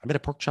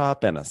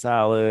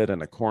salad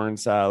and a corn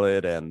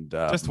salad and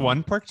just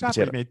one pork chop.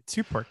 You made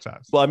two pork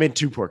chops. Well, I made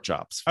two pork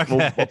chops. Okay.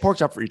 Well, a pork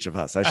chop for each of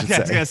us, I should say. I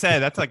was gonna say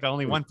that's like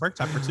only one pork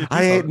chop for two people.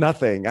 I ate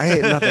nothing.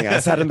 I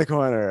sat in the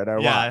corner and I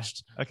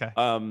watched. Okay.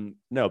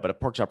 No, but a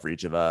pork chop for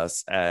each of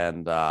us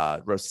and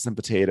roasted some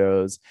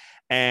potatoes.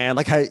 And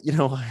like I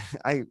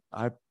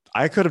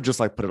could have just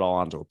like put it all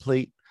onto a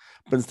plate.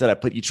 But instead, I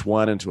put each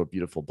one into a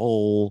beautiful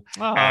bowl.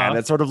 Aww. And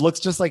it sort of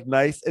looks just like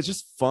nice. It's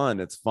just fun.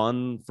 It's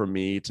fun for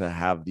me to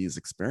have these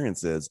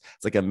experiences.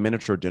 It's like a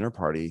miniature dinner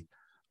party.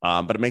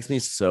 But it makes me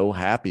so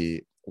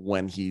happy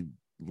when he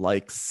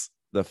likes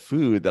the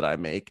food that I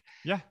make.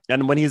 Yeah.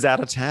 And when he's out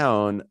of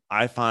town,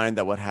 I find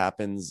that what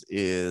happens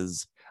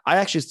is I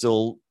actually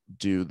still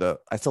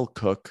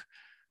cook.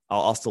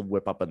 I'll still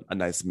whip up a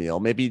nice meal.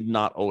 Maybe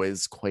not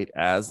always quite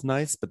as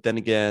nice, but then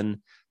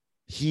again,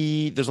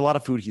 there's a lot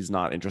of food he's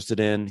not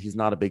interested in. He's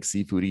not a big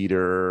seafood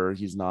eater.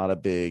 He's not a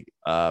big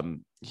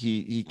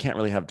he can't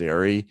really have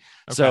dairy.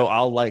 Okay. So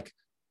I'll like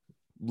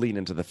lean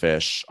into the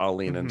fish. I'll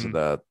lean into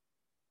the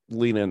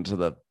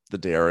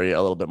dairy a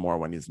little bit more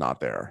when he's not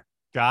there.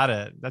 Got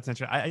it. That's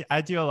interesting.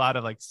 I do a lot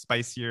of like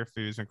spicier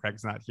foods when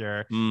Craig's not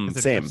here.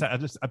 Same.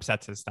 It just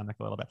upsets his stomach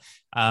a little bit.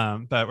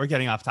 But we're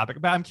getting off topic.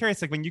 But I'm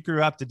curious, like when you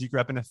grew up, did you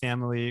grow up in a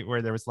family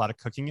where there was a lot of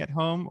cooking at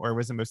home, or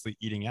was it mostly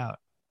eating out?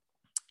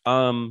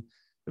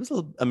 It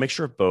was a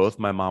mixture of both.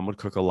 My mom would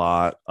cook a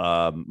lot.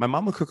 But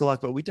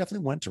we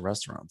definitely went to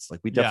restaurants. Like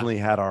we definitely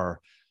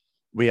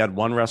we had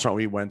one restaurant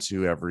we went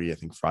to every, I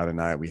think, Friday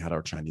night. We had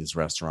our Chinese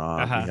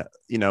restaurant,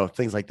 we had,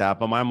 things like that.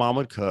 But my mom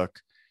would cook.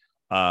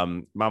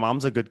 My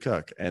mom's a good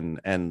cook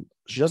and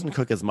she doesn't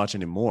cook as much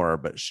anymore,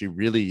 but she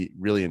really,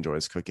 really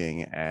enjoys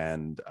cooking.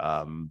 And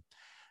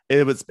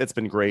it's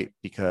been great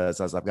because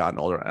as I've gotten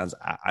older, as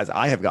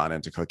I have gotten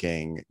into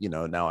cooking,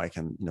 now I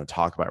can,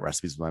 talk about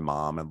recipes with my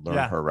mom and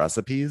learn her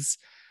recipes.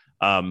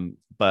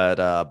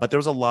 But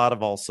there's a lot of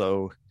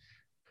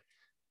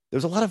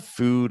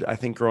food, I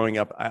think, growing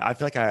up. I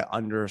feel like I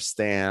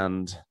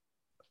understand,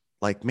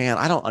 like, man,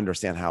 I don't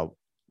understand how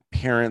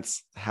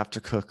parents have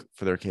to cook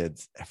for their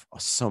kids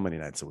so many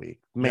nights a week.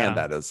 Man,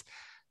 that is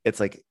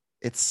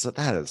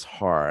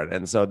hard.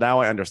 And so now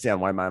I understand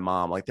why my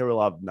mom, like, there were a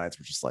lot of nights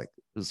where just like,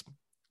 it was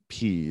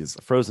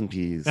frozen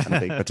peas and a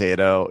baked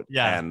potato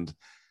and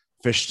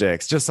fish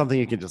sticks, just something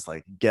you can just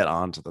like get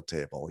onto the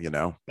table,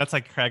 That's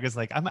like Craig is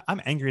like,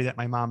 I'm angry that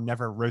my mom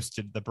never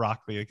roasted the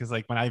broccoli, because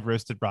like when I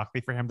roasted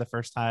broccoli for him the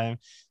first time,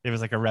 it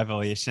was like a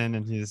revelation,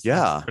 and he's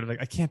sort of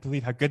like, I can't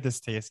believe how good this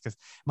tastes, because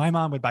my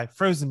mom would buy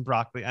frozen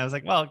broccoli. I was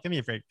like, well, give me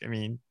a break. I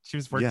mean, she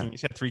was working,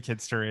 she had 3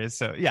 kids to raise,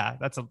 so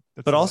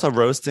also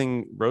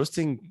roasting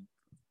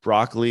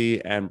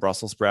broccoli and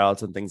Brussels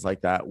sprouts and things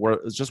like that, where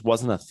it just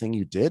wasn't a thing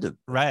you did.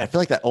 Right. I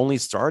feel like that only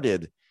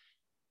started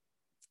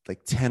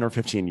like 10 or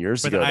 15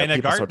 years ago. Ina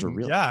Garten,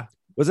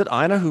 Was it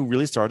Ina who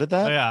really started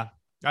that? Oh, yeah,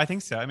 I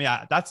think so. I mean,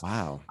 that's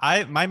wow.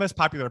 My most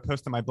popular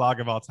post on my blog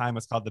of all time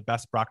was called "The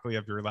Best Broccoli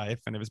of Your Life,"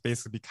 and it was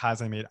basically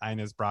because I made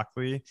Ina's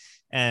broccoli,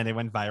 and it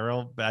went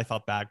viral. But I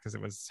felt bad because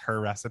it was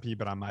her recipe,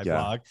 but on my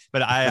blog.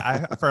 But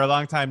I for a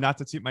long time, not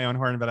to toot my own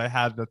horn, but I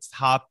had the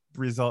top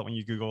result when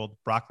you Googled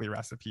broccoli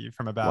recipe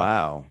from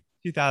about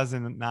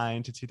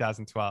 2009 to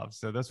 2012.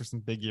 So those were some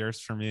big years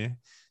for me.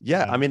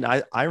 Yeah, I mean,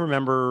 I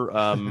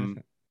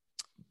remember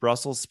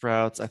Brussels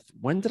sprouts.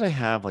 When did I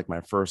have like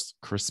my first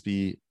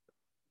crispy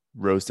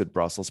roasted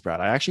Brussels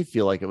sprout? I actually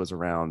feel like it was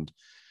around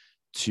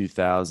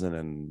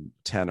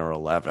 2010 or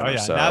 11. Oh yeah,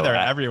 so. Now they're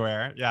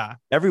everywhere. Yeah,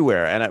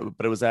 everywhere.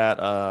 But it was at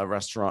a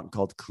restaurant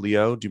called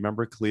Clio. Do you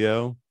remember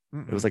Clio?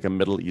 Mm-mm. It was like a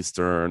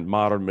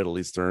modern Middle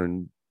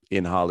Eastern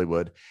in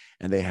Hollywood,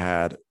 and they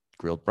had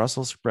grilled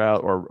Brussels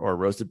sprout or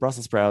roasted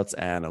Brussels sprouts,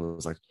 and I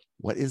was like,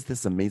 what is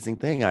this amazing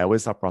thing? I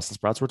always thought Brussels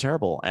sprouts were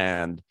terrible,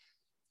 and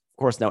of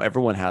course, now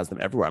everyone has them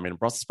everywhere. I mean,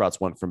 Brussels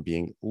sprouts went from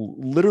being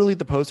literally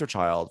the poster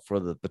child for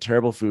the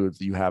terrible foods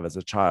that you have as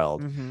a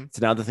child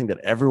to now the thing that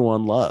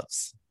everyone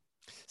loves.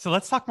 So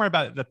let's talk more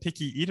about the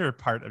picky eater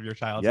part of your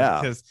childhood.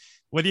 Yeah. Because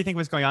what do you think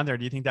was going on there?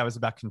 Do you think that was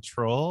about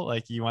control?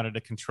 Like you wanted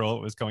to control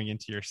what was going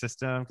into your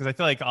system? Because I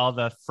feel like all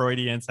the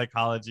Freudian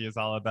psychology is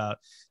all about,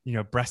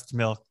 breast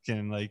milk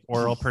and like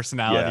oral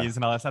personalities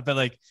and all that stuff. But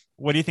like,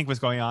 what do you think was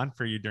going on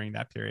for you during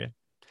that period?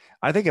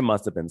 I think it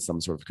must have been some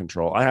sort of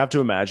control. I have to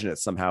imagine it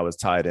somehow is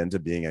tied into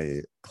being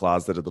a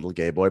closeted little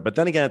gay boy. But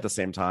then again, at the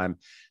same time,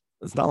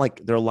 it's not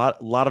like there are a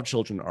lot of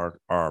children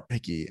are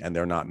picky and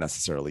they're not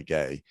necessarily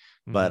gay.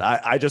 But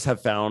I just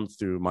have found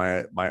through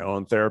my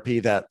own therapy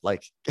that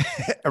like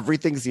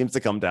everything seems to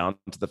come down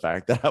to the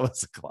fact that I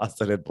was a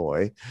closeted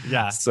boy.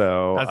 Yeah.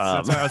 So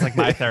that's what was like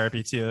my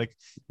therapy too. Like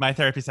my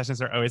therapy sessions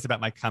are always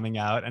about my coming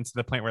out, and to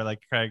the point where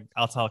like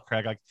I'll tell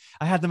Craig like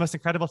I had the most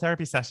incredible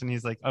therapy session.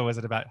 He's like, oh, was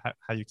it about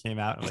how you came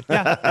out? I'm like,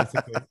 yeah,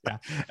 basically, yeah.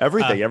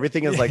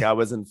 Everything is like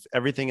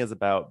everything is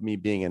about me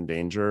being in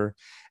danger,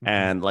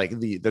 and like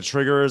the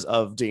triggers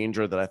of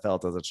danger that I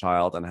felt as a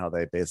child and how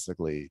they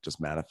basically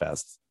just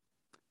manifest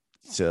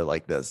to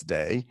like this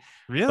day.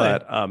 Really?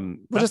 But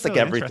just like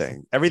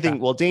really everything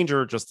well,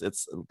 danger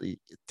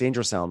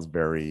sounds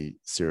very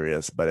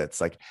serious, but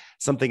it's like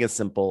something as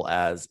simple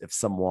as if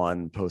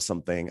someone posts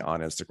something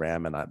on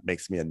Instagram and that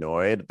makes me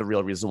annoyed, the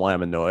real reason why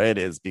I'm annoyed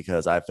is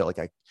because I feel like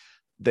I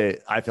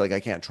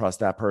can't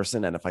trust that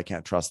person, and if I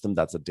can't trust them,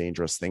 that's a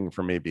dangerous thing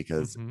for me,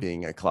 because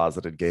being a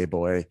closeted gay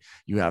boy,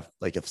 you have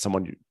like, if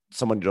someone you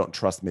don't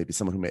trust, maybe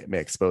someone who may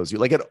expose you,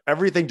 like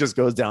everything just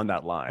goes down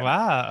that line.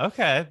 Wow.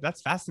 Okay.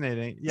 That's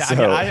fascinating. Yeah.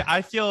 So,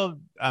 I feel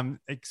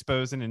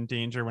exposed and in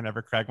danger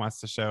whenever Craig wants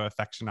to show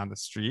affection on the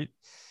street.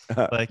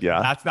 Like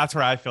that's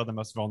where I feel the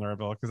most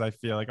vulnerable, because I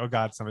feel like, oh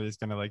God, somebody's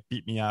gonna like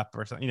beat me up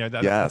or something.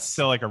 That's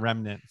still like a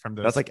remnant from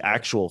those. That's like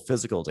actual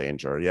physical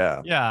danger.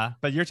 Yeah,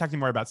 but you're talking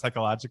more about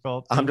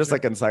psychological danger. I'm just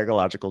like in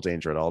psychological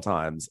danger at all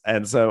times,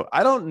 and so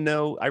I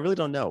really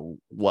don't know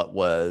what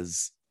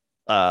was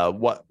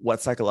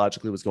what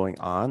psychologically was going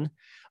on,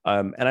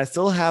 and I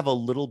still have a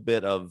little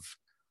bit of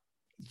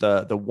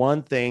the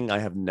one thing I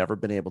have never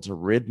been able to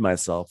rid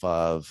myself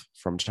of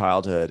from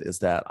childhood is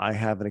that I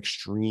have an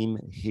extreme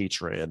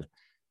hatred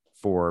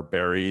for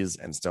berries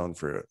and stone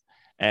fruit.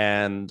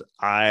 And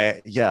in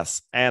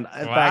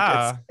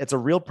fact, it's a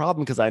real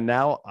problem, because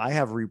I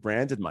have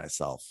rebranded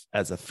myself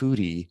as a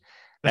foodie,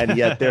 and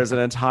yet there's an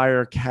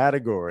entire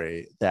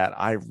category that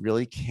I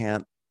really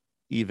can't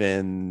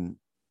even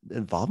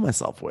involve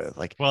myself with.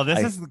 Like, well, this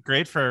is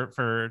great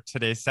for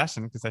today's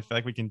session, because I feel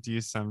like we can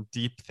do some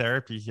deep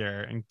therapy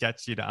here and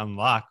get you to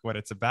unlock what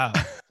it's about.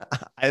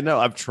 I know,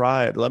 I've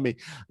tried. Let me,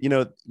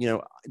 do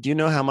you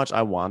know how much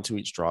I want to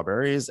eat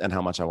strawberries and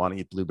how much I want to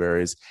eat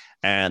blueberries,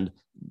 and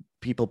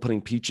people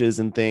putting peaches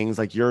and things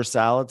like your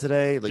salad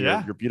today, like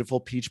your beautiful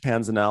peach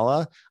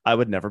panzanella, I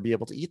would never be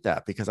able to eat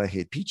that because I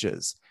hate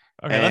peaches.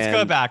 Okay, let's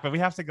go back, but we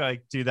have to go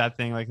like do that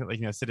thing like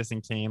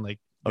Citizen Kane, like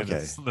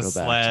the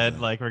sled,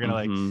 like we're gonna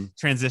like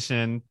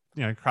transition,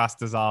 cross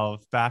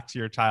dissolve back to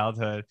your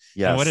childhood.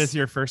 Yes. And what is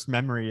your first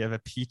memory of a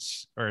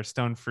peach or a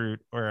stone fruit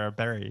or a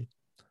berry?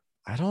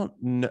 I don't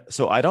know.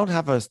 So I don't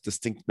have a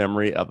distinct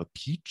memory of a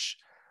peach.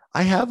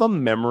 I have a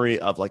memory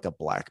of like a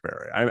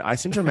blackberry. I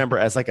seem to remember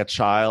as like a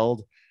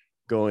child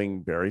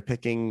going berry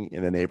picking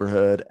in the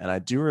neighborhood, and I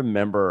do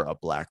remember a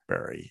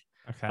blackberry.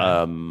 Okay.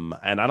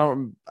 And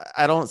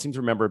I don't seem to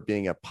remember it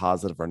being a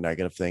positive or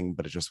negative thing,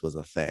 but it just was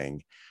a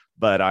thing.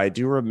 But I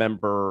do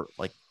remember,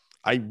 like,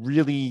 I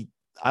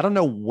don't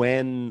know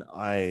when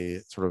I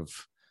sort of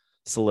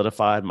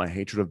solidified my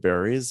hatred of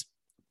berries,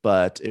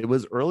 but it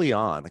was early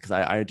on, because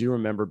I do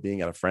remember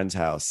being at a friend's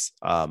house,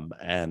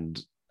 and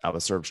I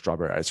was served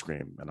strawberry ice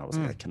cream, and I was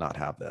like, I cannot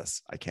have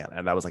this. I can't.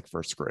 And that was like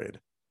first grade.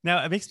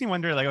 Now it makes me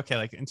wonder, like, okay,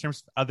 like in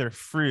terms of other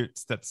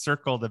fruits that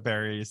circle the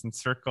berries and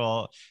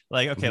circle,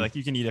 like, okay, like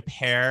you can eat a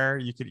pear,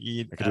 you could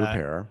eat I could do a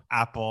pear,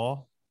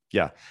 apple.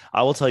 Yeah,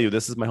 I will tell you,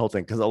 this is my whole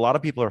thing, because a lot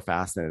of people are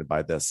fascinated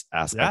by this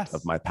aspect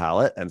of my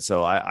palate, and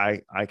so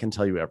I can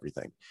tell you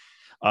everything.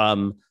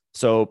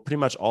 So pretty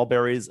much all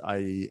berries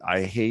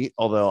I hate,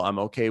 although I'm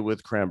okay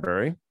with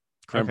cranberry.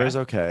 Cranberry's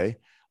okay.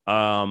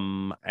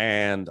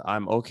 And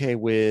I'm okay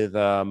with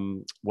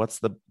what's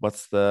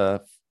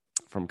the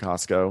from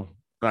Costco?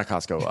 Not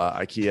Costco,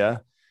 IKEA.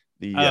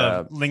 The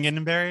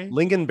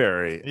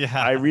lingonberry.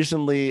 Yeah, I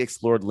recently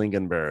explored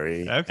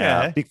lingonberry.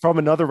 Okay,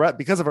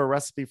 because of a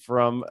recipe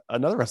from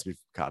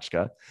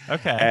Kachka.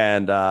 Okay,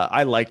 and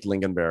I liked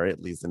lingonberry,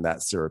 at least in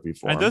that syrupy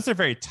form. And those are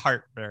very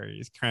tart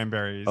berries,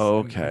 cranberries.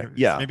 Okay,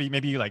 yeah,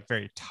 maybe you like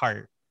very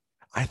tart.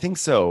 I think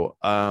so.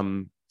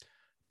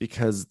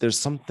 Because there's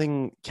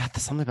something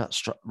about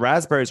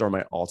raspberries are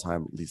my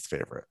all-time least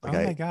favorite. Like,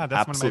 oh my God,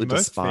 that's one of my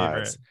most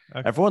favorite.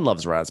 Okay. Everyone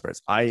loves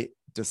raspberries. I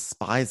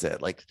despise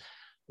it. Like,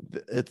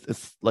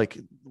 it's like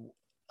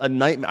a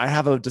nightmare. I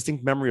have a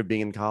distinct memory of being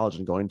in college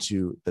and going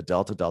to the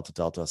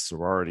Delta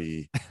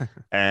sorority,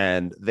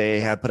 and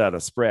they had put out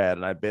a spread,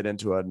 and I bit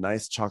into a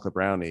nice chocolate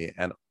brownie,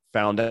 and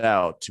found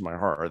out to my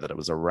horror that it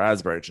was a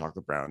raspberry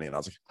chocolate brownie, and I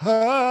was like,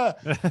 ah.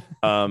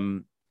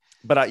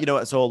 But you know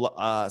what?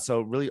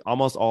 So really,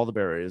 almost all the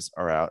berries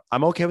are out.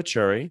 I'm okay with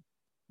cherry,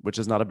 which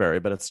is not a berry,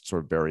 but it's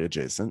sort of berry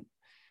adjacent.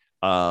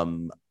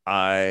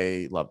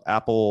 I love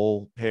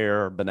apple,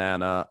 pear,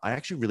 banana. I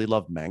actually really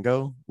love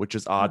mango, which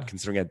is odd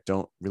considering I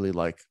don't really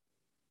like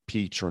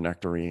peach or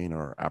nectarine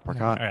or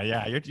apricot.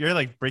 Yeah, you're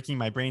like breaking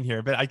my brain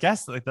here, but I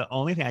guess like the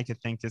only thing I could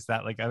think is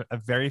that like a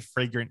very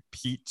fragrant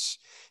peach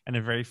and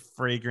a very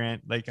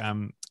fragrant like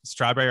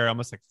strawberry are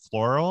almost like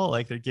floral,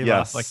 like they give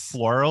off like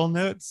floral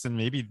notes, and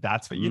maybe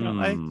that's what you don't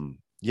like.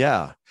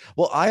 Yeah.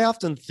 Well, I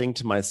often think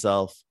to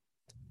myself,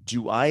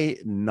 do I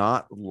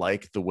not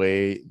like the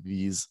way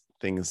these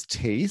things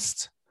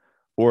taste?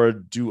 Or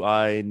do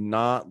I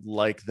not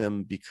like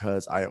them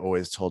because I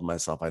always told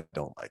myself I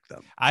don't like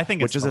them? I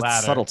think it's which is a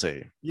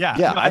subtlety. Yeah.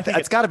 Yeah. No,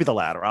 it's got to be the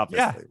latter,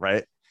 obviously. Yeah.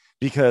 Right.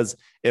 Because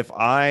if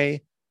I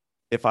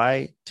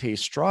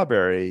taste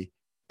strawberry,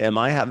 am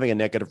I having a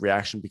negative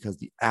reaction because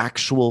the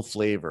actual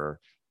flavor,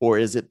 or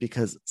is it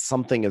because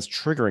something is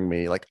triggering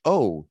me? Like,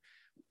 oh,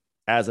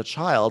 as a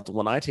child,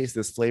 when I taste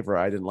this flavor,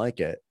 I didn't like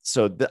it.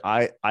 So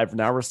I've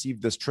now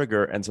received this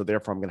trigger. And so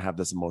therefore I'm going to have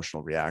this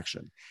emotional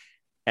reaction.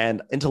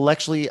 And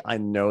intellectually, I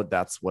know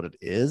that's what it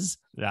is.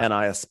 Yeah. And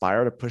I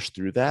aspire to push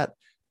through that.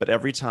 But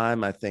every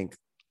time I think,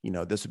 you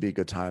know, this would be a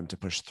good time to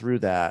push through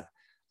that,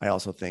 I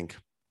also think,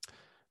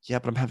 yeah,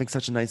 but I'm having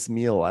such a nice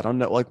meal. I don't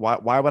know, like,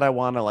 why would I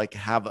want to like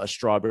have a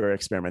strawberry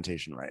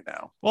experimentation right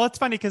now? Well, it's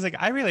funny because like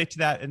I relate to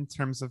that in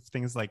terms of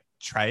things like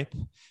tripe,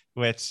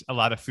 which a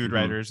lot of food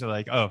writers are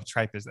like, oh,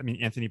 tripe is, I mean,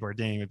 Anthony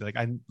Bourdain would be like,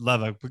 I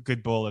love a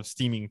good bowl of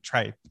steaming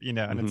tripe, you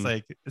know, and it's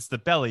like, it's the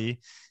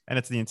belly and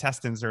it's the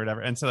intestines or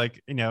whatever. And so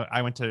like, you know,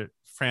 I went to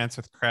France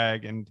with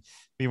Craig and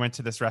we went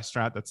to this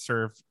restaurant that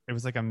served, it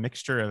was like a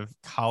mixture of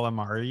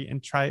calamari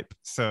and tripe.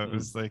 So it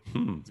was like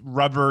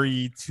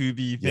rubbery,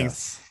 tubey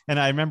things. Yes. And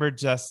I remember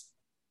just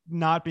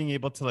not being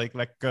able to like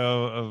let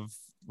go of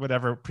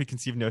whatever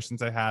preconceived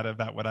notions I had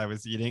about what I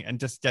was eating and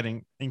just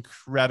getting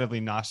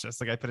incredibly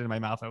nauseous. Like I put it in my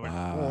mouth. I was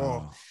like,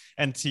 whoa.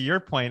 And to your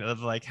point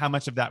of like how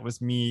much of that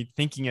was me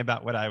thinking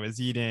about what I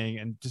was eating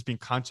and just being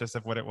conscious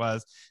of what it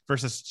was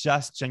versus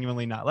just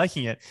genuinely not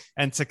liking it.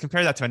 And to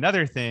compare that to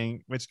another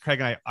thing, which Craig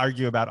and I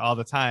argue about all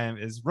the time,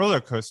 is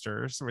roller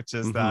coasters, which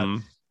is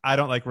that I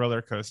don't like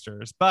roller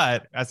coasters,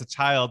 but as a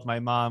child,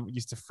 my mom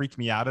used to freak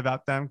me out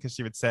about them because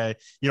she would say,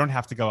 you don't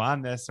have to go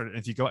on this. Or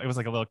if you go, it was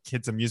like a little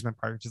kid's amusement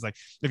park. She's like,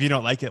 if you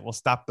don't like it, we'll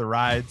stop the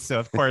ride.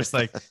 So of course,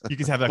 like you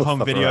can have a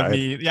home video of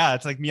me. Yeah.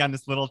 It's like me on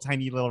this little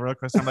tiny little roller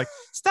coaster. I'm like,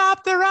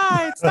 stop the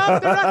ride,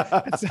 stop the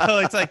ride. And so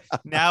it's like,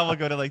 now we'll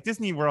go to like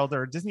Disney World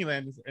or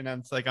Disneyland. And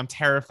it's like, I'm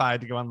terrified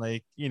to go on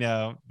like, you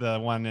know, the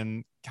one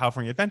in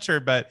California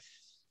Adventure, but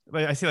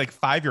I see like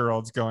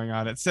 5-year-olds going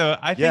on it. So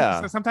I think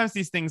so sometimes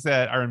these things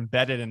that are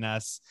embedded in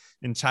us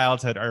in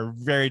childhood are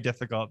very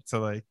difficult to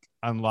like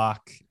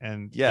unlock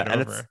and get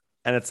over.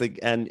 It's like,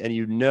 and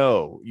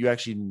you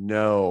actually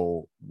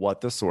know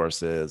what the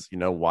source is, you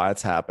know why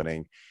it's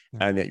happening,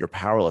 and yet you're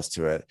powerless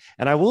to it.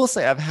 And I will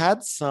say I have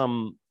had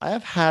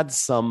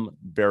some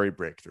berry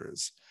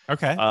breakthroughs.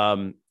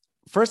 Okay.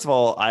 First of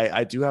all,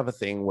 I do have a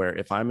thing where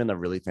if I'm in a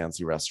really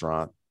fancy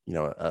restaurant, you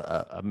know,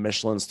 a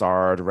Michelin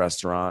starred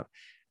restaurant,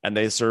 and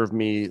they serve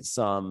me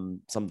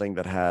something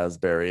that has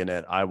berry in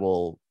it, I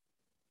will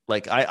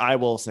say I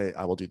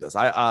will do this.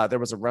 There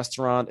was a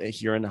restaurant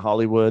here in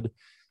Hollywood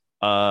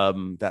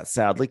that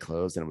sadly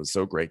closed, and it was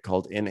so great,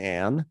 called In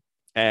Anne,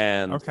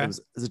 and it was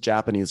a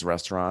Japanese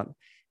restaurant,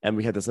 and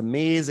we had this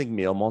amazing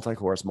meal,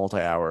 multi-course,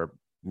 multi-hour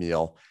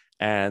meal,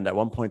 and at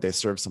one point they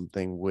served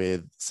something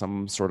with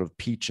some sort of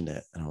peach in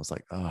it, and I was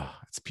like, oh,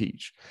 it's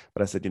peach.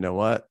 But I said, you know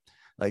what,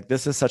 like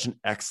this is such an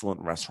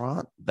excellent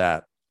restaurant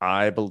that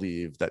I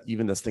believe that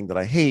even this thing that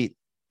I hate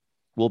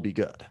will be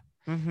good.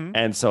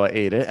 And so I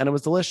ate it and it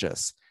was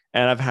delicious.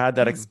 And I've had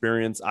that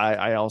experience.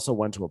 I also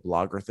went to a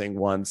blogger thing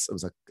once.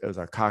 It was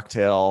a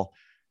cocktail.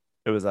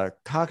 It was a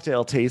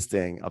cocktail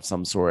tasting of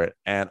some sort.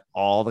 And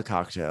all the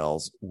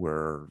cocktails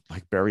were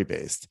like berry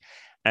based.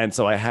 And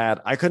so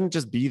I couldn't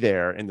just be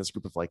there in this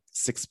group of like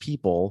 6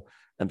 people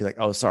and be like,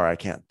 oh, sorry, I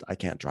can't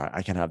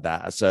have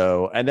that.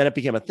 So, and then it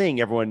became a thing.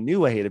 Everyone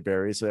knew I hated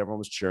berries. So everyone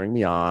was cheering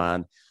me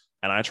on.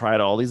 And I tried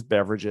all these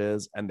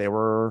beverages and they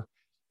were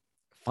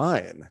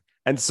fine.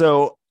 And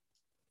so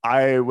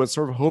I was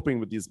sort of hoping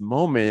with these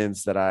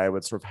moments that I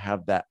would sort of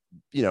have that,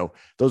 you know,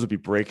 those would be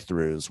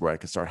breakthroughs where I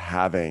could start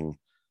having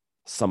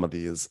some of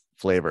these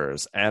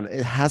flavors. And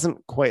it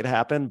hasn't quite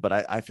happened, but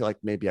I feel like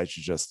maybe I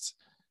should just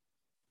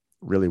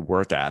really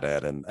work at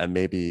it. And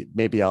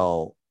maybe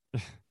I'll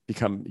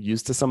become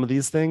used to some of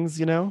these things,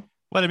 you know?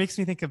 Well, it makes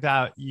me think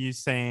about you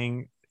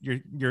saying,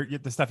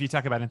 the stuff you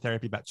talk about in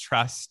therapy about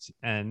trust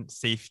and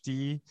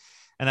safety.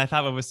 And I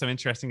thought what was so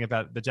interesting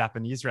about the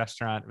Japanese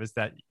restaurant was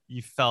that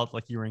you felt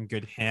like you were in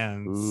good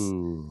hands.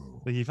 Ooh.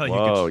 Like you felt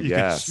like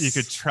you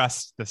could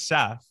trust the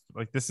chef.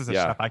 Like this is a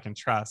chef I can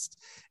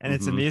trust. And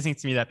it's amazing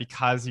to me that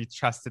because you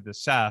trusted the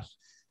chef,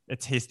 it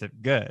tasted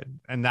good.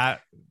 And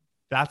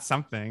that's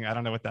something. I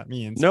don't know what that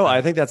means. No,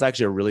 I think that's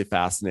actually a really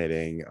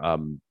fascinating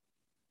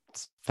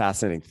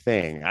fascinating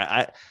thing.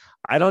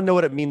 I don't know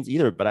what it means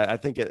either, but I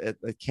think it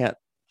can't.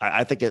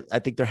 I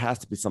think there has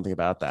to be something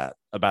about that,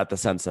 about the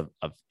sense of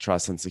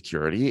trust and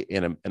security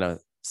in a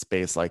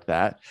space like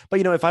that.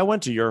 But if I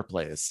went to your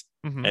place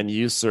and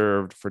you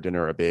served for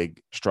dinner a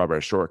big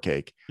strawberry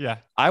shortcake, yeah,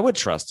 I would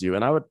trust you,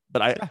 and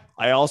yeah.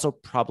 I also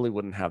probably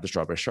wouldn't have the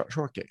strawberry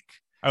shortcake.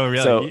 Oh,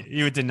 really? So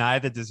You would deny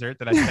the dessert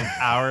that I spent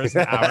hours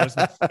and hours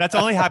with? That's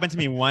only happened to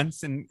me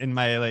once in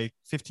my like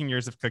 15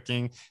 years of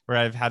cooking, where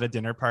I've had a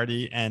dinner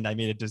party and I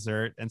made a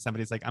dessert and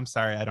somebody's like, I'm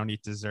sorry, I don't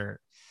eat dessert.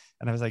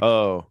 And I was like,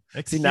 oh, see,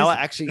 excuse now me.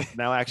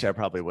 actually I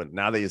probably wouldn't.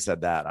 Now that you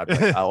said that, I'd be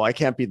like, oh, I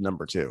can't be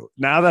number two.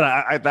 Now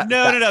that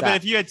No. But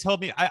if you had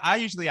told me, I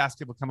usually ask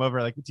people come over,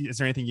 like, is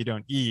there anything you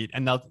don't eat?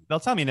 And they'll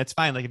tell me, and it's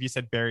fine. Like if you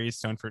said berries,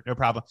 stone fruit, no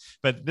problem.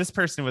 But this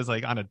person was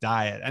like on a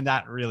diet, and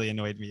that really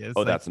annoyed me. It's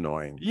oh, like, that's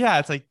annoying. yeah,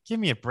 it's like, give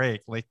me a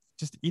break. Like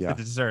just eat Yeah.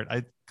 the dessert.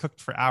 I cooked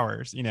for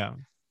hours, You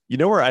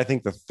know where I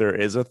think that there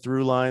is a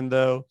through line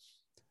though?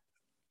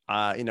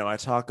 I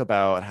talk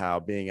about how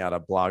being at a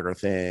blogger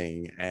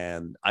thing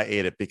and I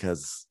ate it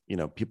because,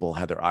 people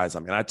had their eyes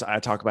on me. And I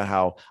talk about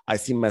how I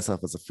see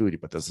myself as a foodie,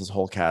 but there's this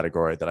whole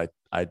category that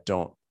I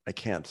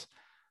can't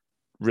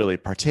really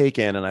partake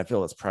in. And I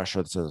feel this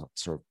pressure to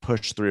sort of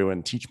push through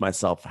and teach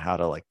myself how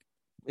to like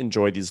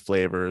enjoy these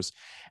flavors.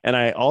 And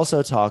I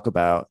also talk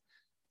about,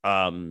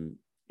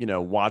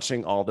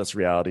 watching all this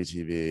reality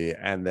TV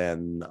and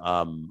then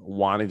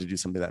wanting to do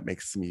something that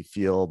makes me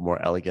feel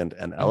more elegant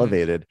and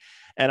elevated.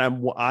 And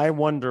I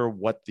wonder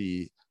what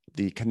the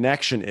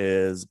connection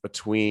is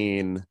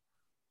between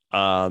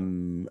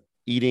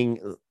eating,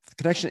 the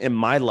connection in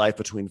my life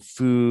between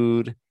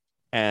food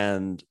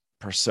and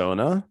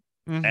persona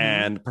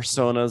and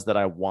personas that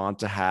I want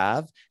to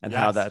have, and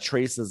how that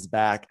traces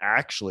back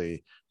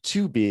actually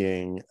to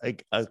being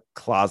a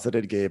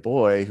closeted gay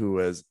boy who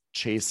was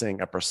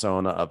chasing a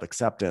persona of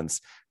acceptance.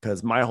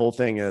 Because my whole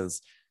thing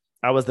is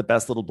I was the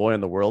best little boy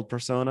in the world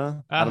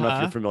persona. I don't know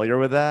if you're familiar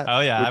with that. Oh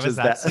yeah, I was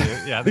that too.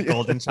 Yeah, the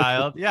golden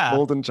child. Yeah,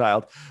 golden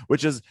child,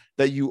 which is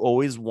that you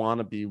always want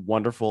to be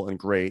wonderful and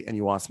great, and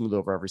you want to smooth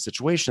over every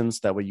situation, so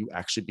that way you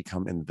actually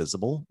become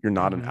invisible. You're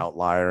not an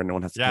outlier. No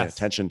one has to pay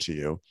attention to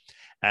you.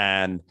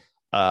 And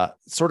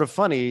sort of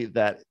funny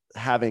that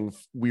having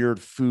weird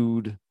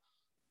food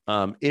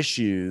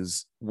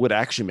issues would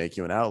actually make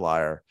you an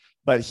outlier.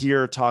 But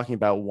here, talking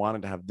about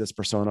wanting to have this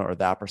persona or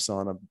that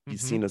persona be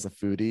seen as a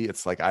foodie,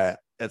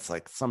 it's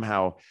like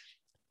somehow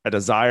a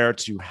desire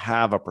to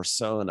have a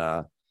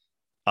persona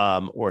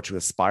or to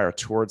aspire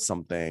towards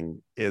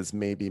something is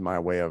maybe my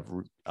way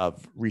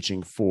of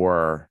reaching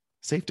for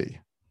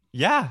safety.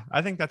 Yeah,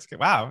 I think that's good.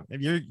 Wow,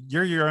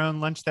 you're your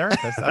own lunch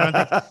therapist. I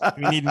don't think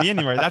you need me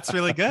anymore. That's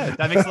really good.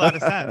 That makes a lot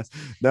of sense.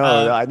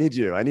 No, I need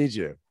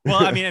you.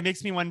 Well, I mean, it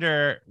makes me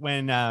wonder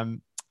when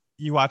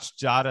you watched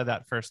Giada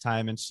that first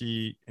time and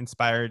she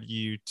inspired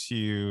you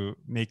to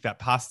make that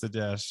pasta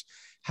dish.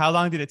 How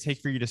long did it take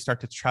for you to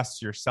start to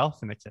trust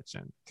yourself in the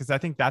kitchen? Because I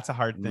think that's a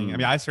hard thing. I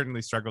mean, I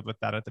certainly struggled with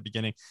that at the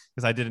beginning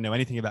because I didn't know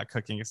anything about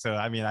cooking. So,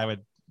 I mean, I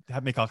would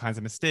make all kinds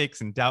of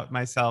mistakes and doubt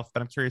myself. But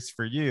I'm curious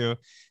for you,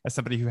 as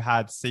somebody who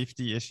had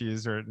safety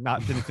issues or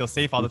didn't feel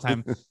safe all the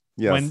time.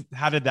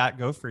 How did that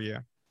go for you?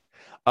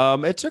 I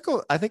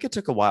think it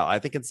took a while. I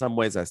think in some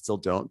ways I still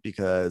don't,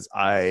 because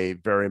I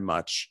very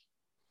much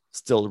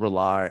still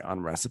rely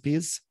on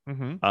recipes.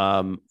 First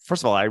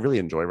of all, I really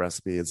enjoy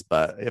recipes,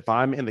 but if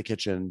I'm in the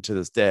kitchen to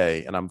this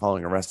day and I'm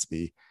following a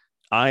recipe,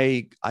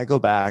 I go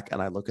back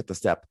and I look at the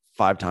step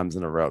 5 times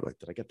in a row. Like,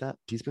 did I get that?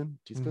 Teaspoon?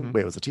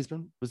 Wait, was it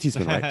teaspoon? It was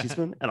teaspoon, right?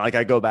 Teaspoon. And like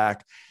I go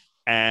back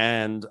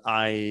and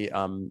I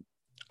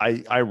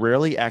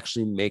rarely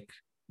actually make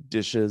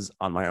dishes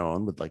on my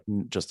own with like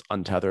just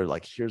untethered,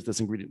 like here's this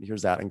ingredient,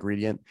 here's that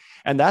ingredient.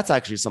 And that's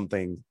actually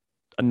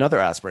another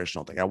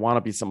aspirational thing. I want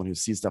to be someone who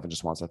sees stuff and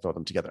just wants to throw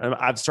them together. And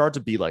I've started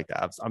to be like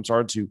that. I've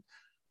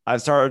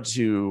started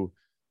to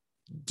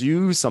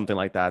do something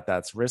like that.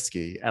 That's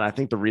risky. And I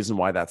think the reason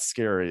why that's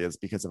scary is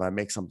because if I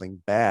make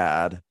something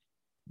bad,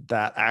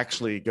 that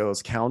actually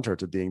goes counter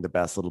to being the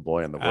best little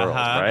boy in the world,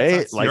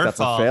 right? That's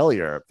a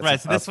failure. Right.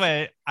 So this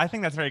way, I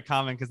think that's very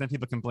common, because then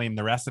people can blame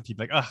the recipe.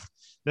 Like, oh,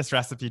 this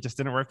recipe just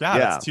didn't work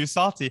out. It's too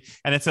salty.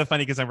 And it's so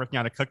funny because I'm working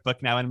on a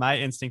cookbook now, and my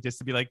instinct is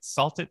to be like,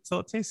 salt it till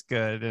it tastes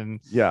good. And,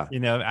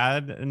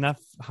 add enough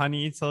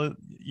honey till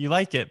you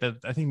like it. But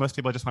I think most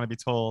people just want to be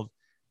told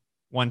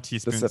 1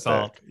 teaspoon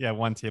salt. Yeah.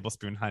 1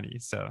 tablespoon honey.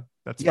 So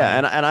that's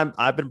funny. And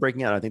I've been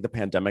breaking out. I think the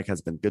pandemic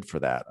has been good for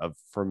that,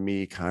 for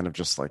me kind of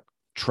just like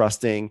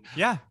trusting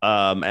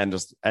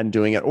and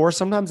doing it. Or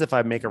sometimes if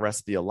I make a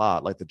recipe a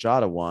lot, like the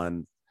Giada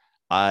one,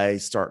 I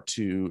start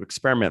to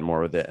experiment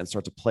more with it and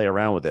start to play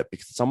around with it,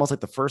 because it's almost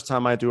like the first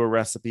time I do a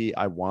recipe,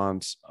 I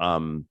want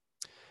to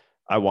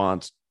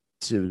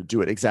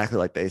do it exactly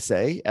like they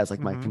say, as like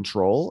my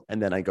control, and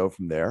then I go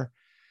from there.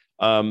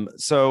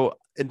 So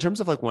in terms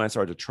of like when I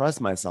started to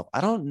trust myself,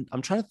 I'm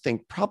trying to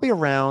think, probably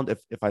around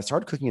if I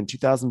started cooking in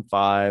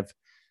 2005,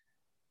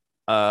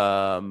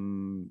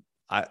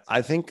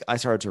 I think I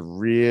started to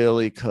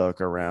really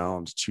cook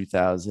around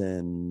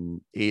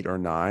 2008 or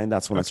 9.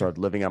 That's when I started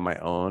living on my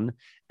own.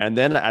 And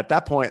then at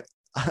that point,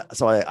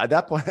 at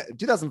that point,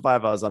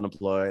 2005, I was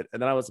unemployed, and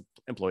then I was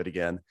employed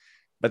again.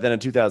 But then in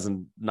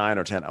 2009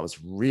 or 10, I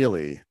was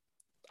really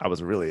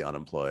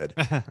unemployed,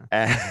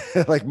 and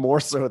like more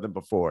so than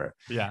before.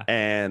 Yeah.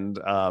 And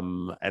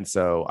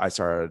so I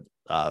started,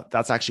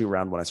 that's actually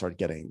around when I started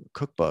getting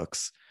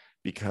cookbooks,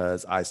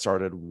 because I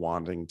started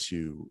wanting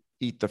to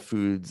eat the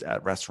foods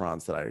at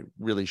restaurants that I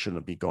really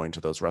shouldn't be going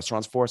to those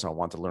restaurants for. So I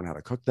wanted to learn how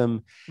to cook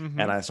them. Mm-hmm.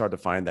 And I started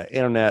to find that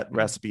internet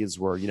recipes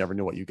where you never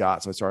knew what you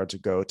got. So I started to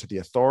go to the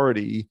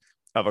authority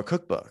of a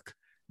cookbook.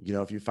 You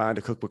know, if you find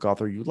a cookbook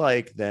author you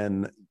like,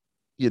 then,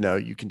 you know,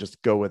 you can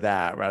just go with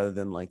that rather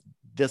than like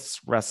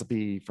this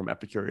recipe from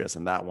Epicurious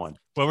and that one.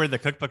 What were the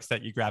cookbooks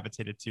that you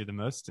gravitated to the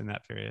most in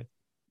that period?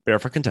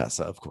 Barefoot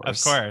Contessa, of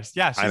course. Of course.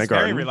 Yeah. She's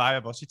very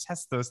reliable. She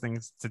tests those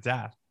things to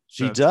death.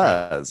 She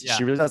does. Yeah.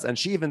 She really does. And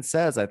she even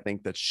says, I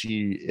think, that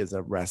she is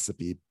a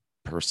recipe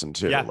person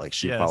too. Yeah, like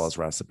she follows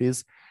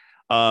recipes.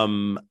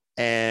 I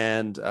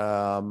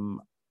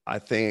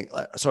think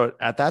so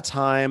at that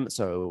time,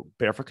 so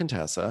Barefoot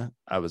Contessa,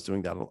 I was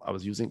doing that. I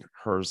was using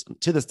hers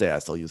to this day. I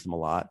still use them a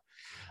lot.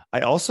 I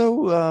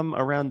also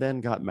around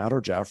then got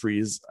Madhur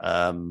Jaffrey's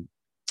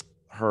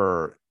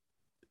her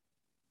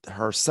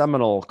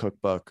seminal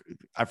cookbook.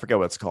 I forget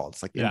what it's called.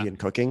 It's like Indian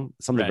cooking,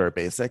 something very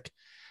basic,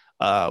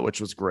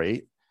 which was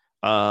great.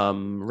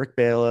 Rick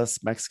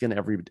Bayless, Mexican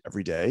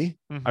every day.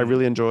 I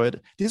really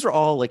enjoyed. These are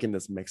all like in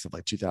this mix of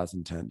like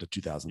 2010 to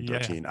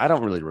 2013. I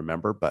don't really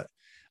remember, but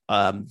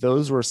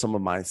those were some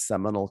of my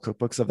seminal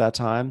cookbooks of that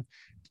time.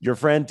 Your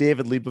friend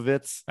David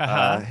Leibovitz,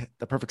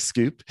 The Perfect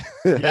Scoop.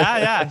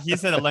 yeah.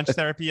 He's a Lunch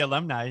Therapy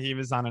alumni. He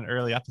was on an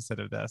early episode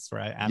of this,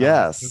 right?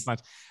 Yes.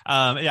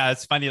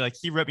 It's funny. Like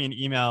he wrote me an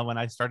email when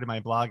I started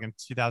my blog in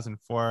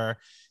 2004,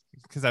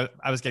 because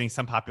I was getting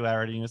some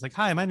popularity, and he was like,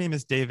 "Hi, my name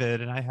is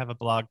David, and I have a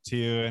blog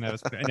too." And I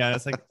was,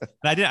 it's like,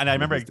 and I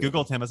remember I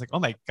Googled him. I was like, "Oh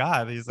my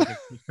God, he's like a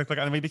cookbook,"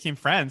 and we became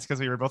friends because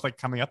we were both like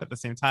coming up at the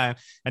same time.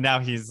 And now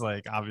he's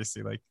like,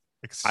 obviously, like,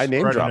 I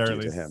name dropped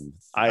you to him.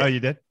 Oh,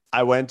 you did?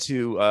 I went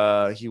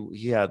to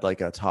he had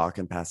like a talk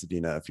in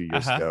Pasadena a few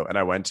years ago, and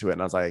I went to it,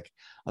 and I was like,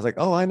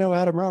 "Oh, I know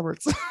Adam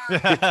Roberts."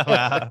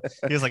 Wow.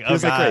 He was like, "Oh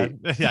God,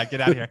 yeah,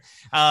 get out of here."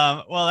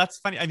 Well, that's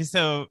funny. I mean,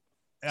 so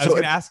I was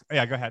going to ask.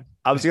 Yeah, go ahead.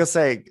 I was going to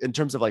say, in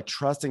terms of like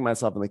trusting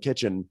myself in the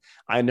kitchen,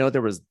 I know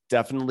there was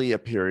definitely a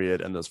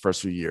period in those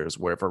first few years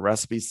where if a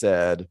recipe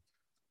said,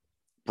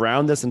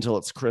 brown this until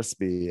it's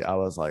crispy, I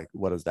was like,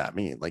 what does that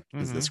mean? Like,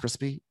 is this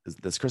crispy? Is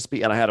this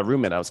crispy? And I had a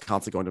roommate. I was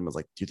constantly going to him. I was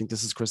like, do you think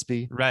this is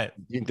crispy? Right.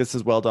 Do you think this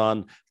is well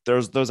done?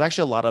 There's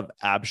actually a lot of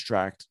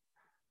abstract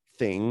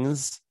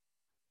things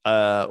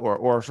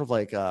or sort of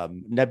like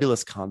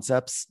nebulous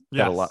concepts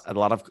that a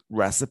lot of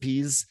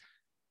recipes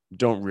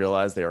don't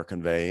realize they are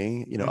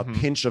conveying. You know, a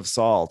pinch of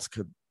salt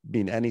could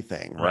mean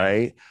anything,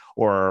 right?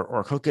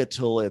 Or cook it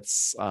till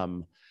it's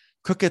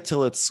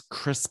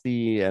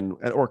crispy and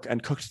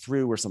cooked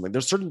through or something.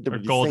 There's certain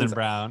golden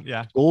brown.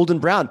 Yeah. Golden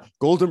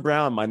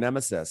brown. My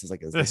nemesis is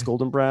like, is this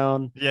golden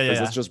brown? Is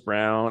this just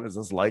brown? Is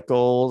this light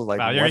gold? Like,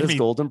 wow, what is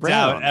golden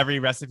brown? Every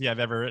recipe I've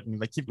ever written.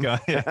 Like, keep going.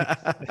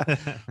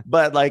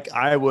 But like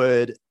I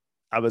was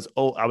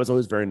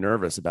always very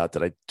nervous about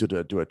that. I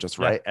do it just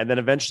right. And then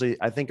eventually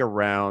I think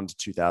around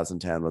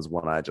 2010 was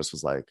when I just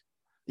was like,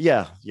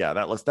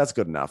 that's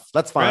good enough.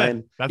 That's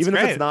fine. Even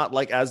if it's not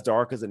like as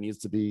dark as it needs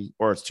to be,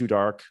 or it's too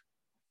dark.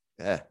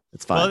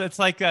 It's fine. Well, it's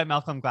like a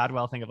Malcolm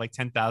Gladwell thing of like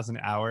 10,000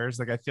 hours.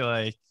 Like, I feel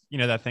like, you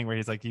know, that thing where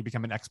he's like, you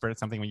become an expert at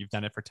something when you've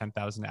done it for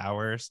 10,000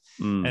 hours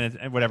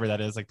and whatever that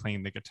is, like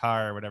playing the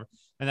guitar or whatever.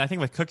 And I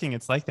think with cooking,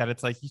 it's like that.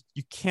 It's like,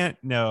 you can't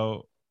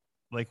know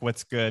like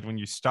what's good when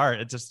you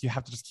start. It just, you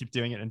have to just keep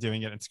doing it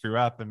and screw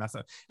up and mess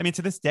up. I mean,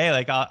 to this day,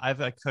 like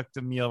I've like cooked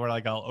a meal where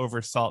like I'll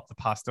over salt the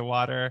pasta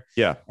water.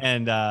 Yeah.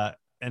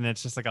 And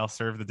it's just like, I'll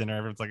serve the dinner.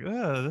 Everyone's like,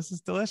 oh, this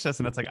is delicious.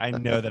 And it's like, I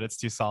know that it's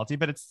too salty,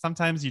 but it's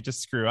sometimes you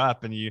just screw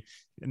up, and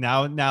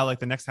now like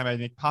the next time I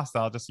make pasta,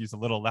 I'll just use a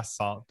little less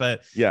salt.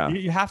 But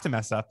you have to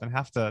mess up and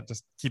have to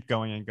just keep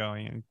going and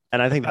going.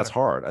 And I think that's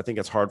hard. I think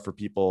it's hard for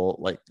people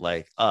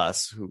like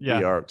us who we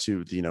are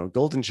to, you know,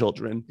 golden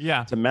children.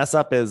 Yeah. To mess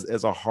up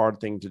is a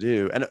hard thing to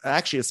do. And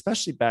actually,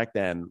 especially back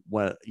then,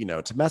 when, you know,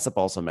 to mess up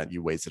also meant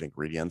you wasted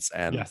ingredients,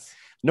 and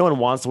no one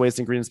wants to waste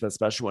ingredients, but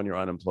especially when you're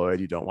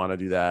unemployed, you don't want to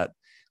do that.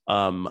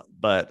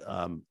 But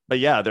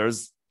yeah,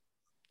 there's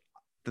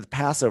the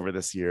Passover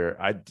this year.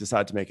 I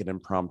decided to make an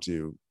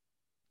impromptu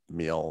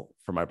meal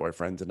for my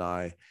boyfriend and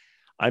I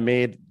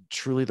made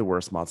truly the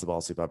worst matzo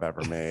ball soup I've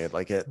ever made.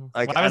 Like it,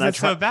 like, why was it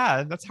so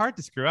bad? That's hard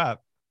to screw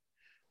up.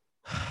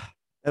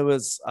 It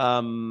was,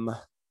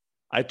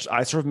 I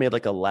sort of made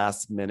like a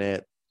last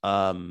minute,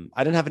 I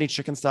didn't have any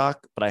chicken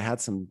stock, but I had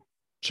some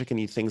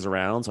chickeny things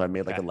around. So I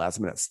made like a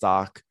last minute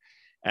stock.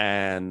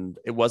 And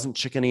it wasn't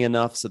chickeny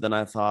enough. So then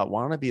I thought,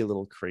 why don't I be a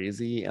little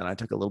crazy? And I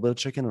took a little bit of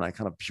chicken and I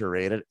kind of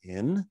pureed it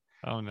in.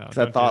 Oh no. Because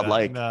I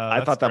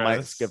thought that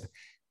might skip.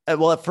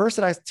 Well, at first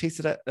it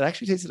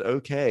actually tasted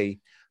okay.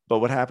 But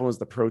what happened was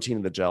the protein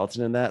and the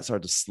gelatin in that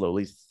started to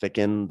slowly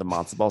thicken the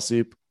matzo ball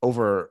soup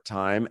over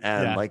time.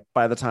 And like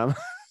by the time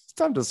it's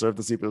time to serve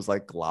the soup, it was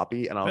like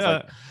gloppy. And I was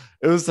like,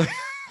 it was like,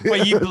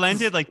 wait, you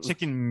blended like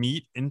chicken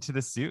meat into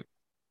the soup?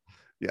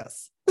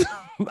 Yes.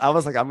 I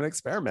was like, I'm going to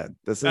experiment.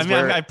 This is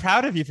I'm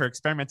proud of you for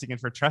experimenting and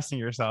for trusting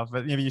yourself,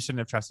 but maybe you shouldn't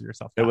have trusted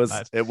yourself.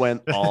 It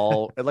went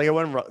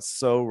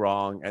so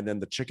wrong. And then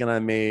the chicken I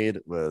made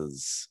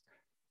was,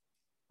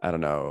 I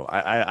don't know.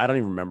 I don't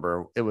even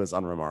remember. It was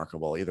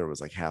unremarkable. Either it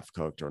was like half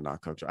cooked or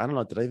not cooked. I don't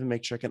know. Did I even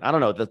make chicken? I don't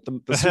know. The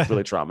soup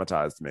really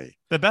traumatized me.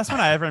 The best one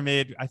I ever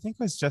made, I think,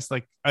 was just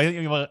like,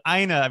 Ina,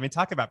 I mean,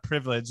 talk about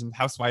privilege and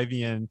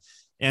housewifey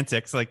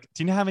antics. Like,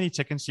 do you know how many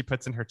chickens she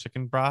puts in her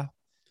chicken broth?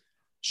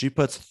 She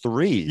puts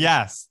 3.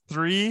 Yes,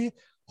 3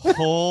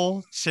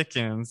 whole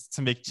chickens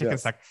to make chicken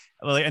stock.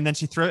 And then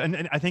she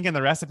and I think in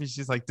the recipe,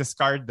 she's like,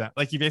 discard them.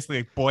 Like, you basically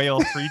like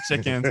boil 3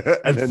 chickens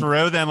and then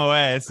throw them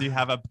away. So you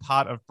have a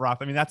pot of broth.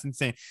 I mean, that's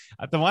insane.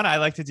 The one I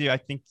like to do, I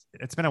think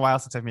it's been a while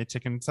since I've made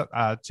chicken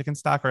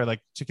stock or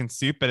like chicken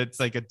soup, but it's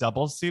like a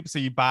double soup. So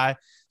you buy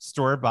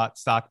store-bought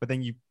stock, but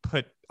then you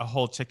put a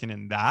whole chicken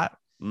in that.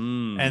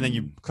 And then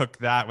you cook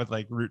that with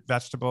like root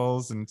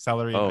vegetables and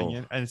celery and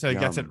onion. And so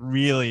it gets it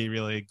really,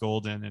 really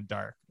golden and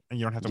dark. And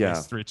you don't have to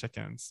waste 3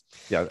 chickens.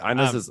 Yeah.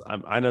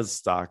 Ina's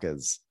stock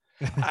is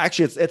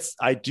actually,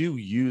 I do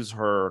use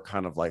her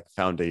kind of like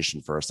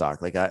foundation for a stock.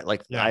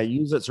 I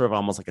use it sort of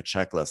almost like a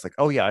checklist. Like,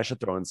 oh yeah, I should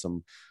throw in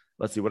some,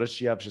 let's see, what does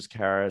she have? She has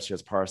carrots, she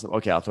has parsnip.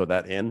 Okay, I'll throw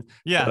that in.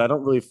 Yeah. But I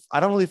don't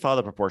really follow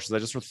the proportions. I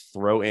just sort of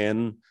throw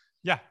in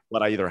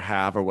what I either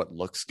have or what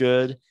looks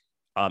good.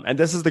 And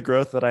this is the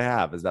growth that I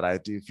have, is that I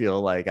do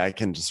feel like I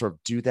can just sort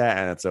of do that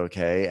and it's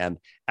okay. And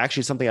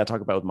actually something I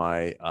talk about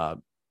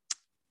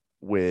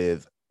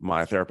with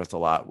my therapist a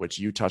lot, which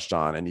you touched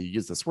on, and you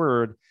use this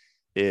word,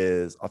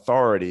 is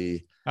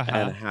authority.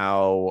 And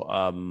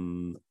how,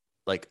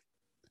 like,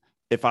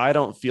 if I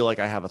don't feel like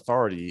I have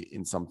authority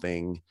in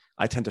something,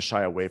 I tend to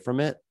shy away from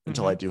it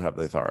until I do have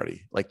the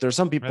authority. Like, there's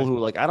some people who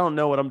like, I don't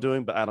know what I'm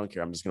doing, but I don't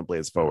care. I'm just going to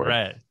blaze forward.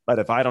 Right. But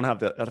if I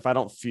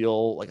don't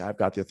feel like I've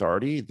got the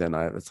authority, then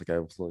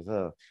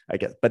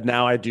but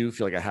now I do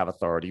feel like I have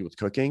authority with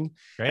cooking.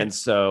 Great. And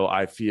so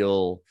I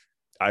feel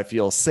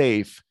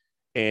safe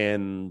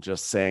in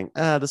just saying,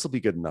 this will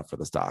be good enough for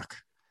the stock.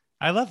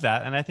 I love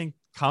that. And I think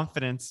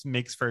confidence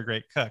makes for a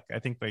great cook. I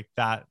think like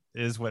that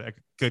is what a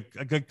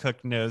good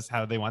cook knows,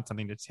 how they want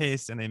something to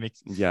taste, and they make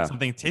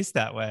something taste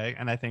that way.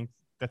 And I think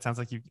that sounds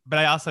like but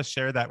I also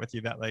share that with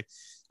you, that like,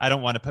 I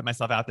don't want to put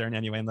myself out there in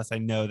any way unless I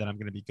know that I'm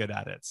going to be good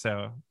at it.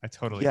 So I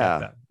totally get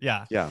that.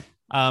 Yeah.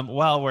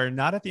 Well, we're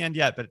not at the end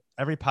yet, but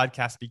every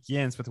podcast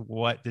begins with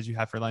what did you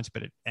have for lunch,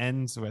 but it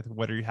ends with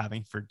what are you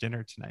having for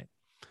dinner tonight?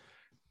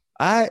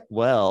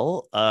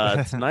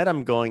 Tonight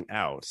I'm going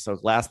out. So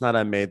last night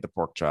I made the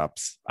pork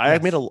chops.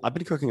 I've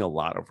been cooking a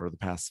lot over the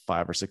past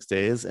 5 or 6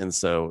 days. And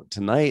so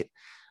tonight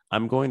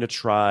I'm going to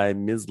try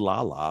Ms.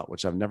 Lala,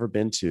 which I've never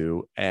been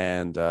to.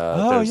 And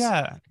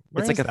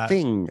it's like a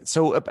thing.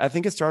 So I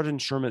think it started in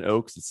Sherman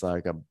Oaks. It's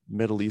like a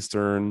Middle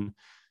Eastern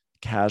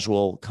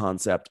casual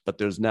concept, but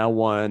there's now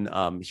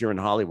one here in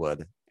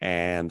Hollywood.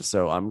 And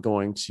so I'm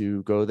going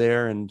to go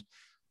there, and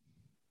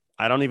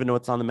I don't even know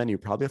what's on the menu.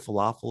 Probably a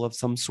falafel of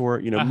some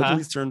sort. Middle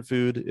Eastern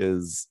food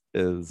is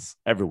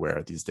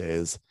everywhere these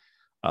days,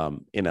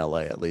 in LA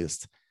at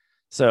least.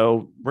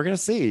 So we're gonna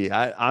see.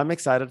 I'm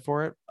excited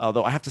for it.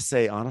 Although I have to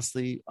say,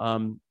 honestly,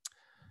 the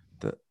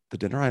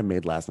dinner I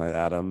made last night,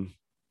 Adam.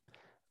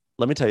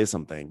 Let me tell you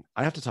something.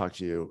 I have to talk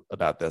to you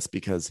about this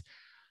because,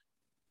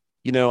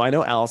 I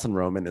know Alison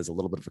Roman is a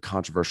little bit of a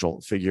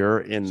controversial figure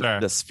in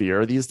the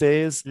sphere these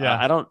days.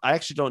 Yeah. I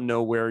actually don't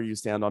know where you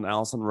stand on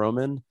Alison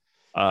Roman.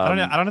 I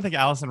don't think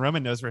Alison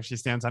Roman knows where she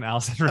stands on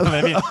Alison Roman.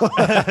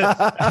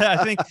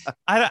 I mean,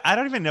 I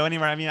don't even know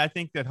anymore. I mean, I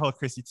think that whole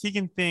Chrissy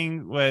Teigen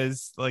thing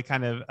was like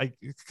kind of like,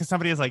 because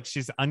somebody is like,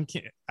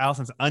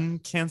 Alison's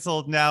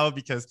uncanceled now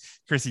because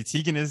Chrissy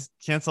Teigen is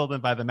canceled,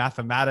 and by the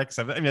mathematics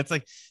of it. I mean, it's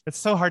like, it's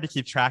so hard to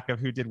keep track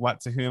of who did what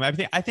to whom. I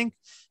think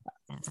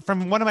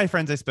from one of my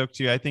friends I spoke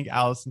to, I think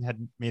Alison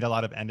had made a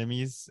lot of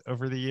enemies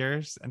over the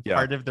years. And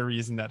part of the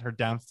reason that her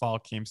downfall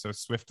came so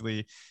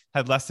swiftly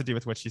had less to do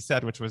with what she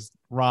said, which was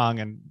wrong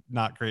and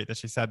not great that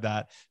she said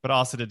that, but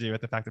also to do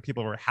with the fact that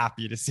people were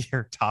happy to see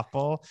her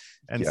topple.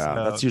 And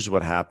that's usually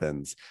what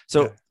happens.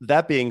 So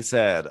that being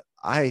said,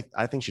 I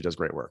think she does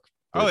great work.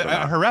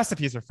 Her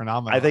recipes are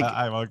phenomenal.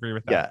 I will agree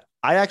with that. Yeah.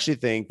 I actually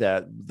think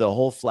that the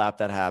whole flap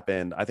that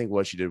happened, I think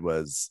what she did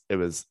was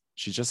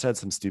she just said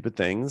some stupid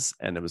things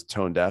and it was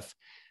tone deaf.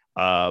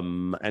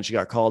 And she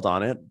got called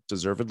on it,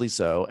 deservedly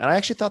so. And I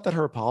actually thought that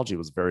her apology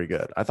was very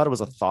good. I thought it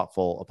was a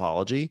thoughtful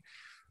apology.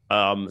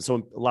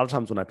 So a lot of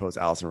times when I post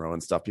Alison Rowan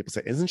stuff, people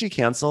say, isn't she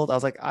canceled? I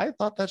was like, I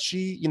thought that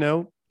she,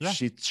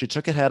 she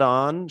took it head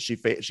on. She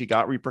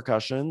got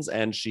repercussions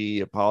and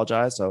she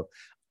apologized. So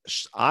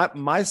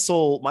my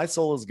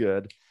soul is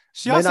good.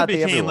 She also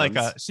became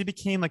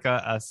like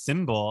a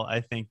symbol,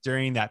 I think,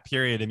 during that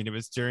period. I mean, it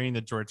was during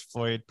the George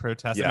Floyd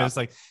protest. Yeah. I mean, it was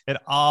like it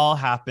all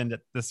happened at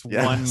this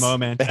one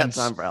moment. Bad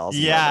time for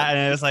Allison. Yeah,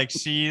 and it was like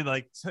she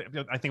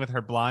I think with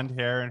her blonde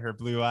hair and her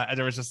blue eye,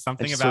 there was just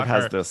something about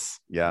her.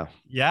 Yeah.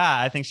 Yeah,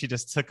 I think she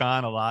just took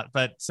on a lot.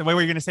 But so what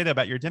were you going to say though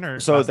about your dinner?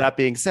 So that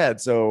being said,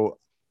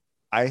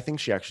 I think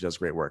she actually does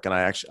great work, and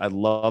I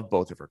love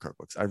both of her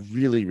cookbooks. I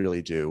really,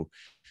 really do.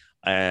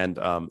 And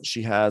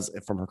she has,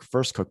 from her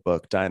first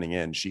cookbook, Dining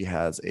In, she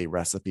has a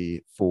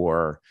recipe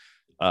for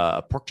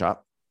pork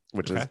chop,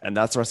 and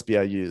that's the recipe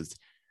I used.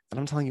 And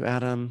I'm telling you,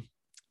 Adam,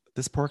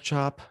 this pork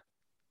chop,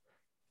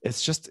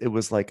 it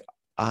was like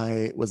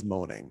I was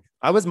moaning.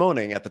 I was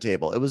moaning at the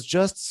table. It was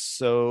just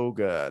so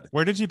good.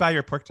 Where did you buy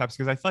your pork chops?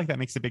 Because I feel like that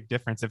makes a big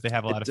difference if they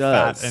have a lot of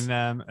fat in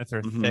them, if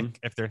they're thick,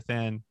 if they're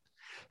thin.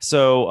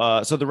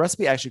 So the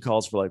recipe actually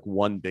calls for like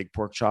one big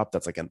pork chop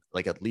that's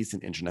like at least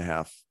 1.5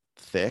 inches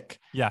thick.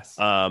 Yes.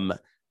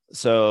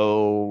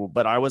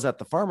 But I was at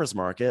the farmer's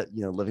market,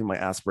 living my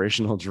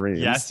aspirational dreams.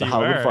 Yes, the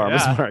Hollywood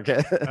Farmer's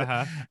Market.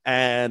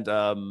 And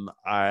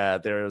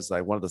there's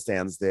like one of the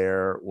stands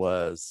there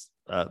was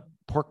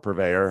pork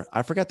purveyor.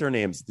 I forget their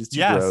names. These two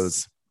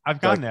bros. I've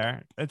gone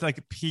there. It's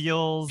like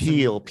peels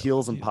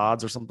and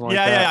pods or something like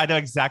that. Yeah, I know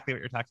exactly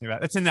what you're talking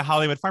about. It's in the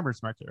Hollywood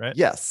Farmers Market, right?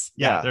 Yes.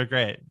 Yeah, they're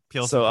great.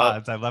 Peels and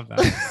pods. I love them.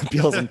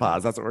 Peels and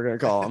pods. That's what we're gonna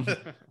call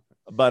them.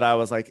 But I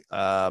was like,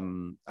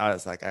 I'm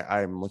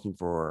looking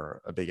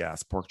for a big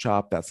ass pork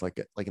chop that's like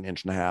 1.5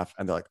 inches,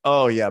 and they're like,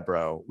 oh yeah,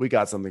 bro, we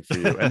got something for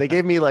you. And they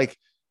gave me like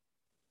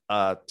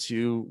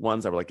 2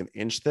 ones that were like 1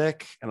 inch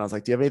thick, and I was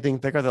like, do you have anything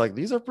thicker? They're like,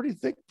 these are pretty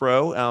thick,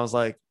 bro. And I was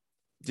like,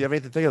 do you have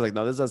anything thicker? Like,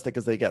 no, this is as thick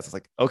as they get. So I was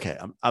like, okay.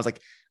 I was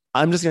like,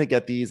 I'm just gonna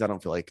get these. I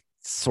don't feel like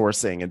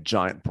sourcing a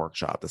giant pork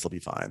chop. This will be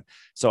fine.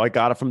 So I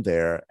got it from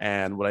there,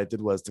 and what I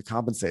did was to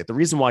compensate. The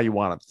reason why you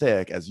want it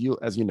thick, as you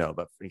know,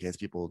 but in case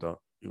people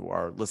who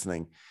are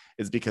listening,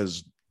 is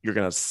because you're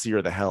gonna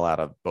sear the hell out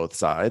of both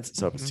sides.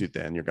 So if it's too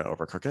thin, you're gonna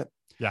overcook it.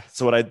 Yeah.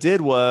 So what I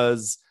did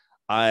was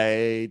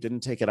I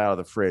didn't take it out of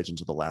the fridge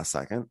until the last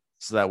second.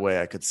 So that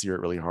way I could sear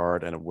it really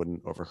hard and it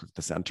wouldn't overcook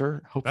the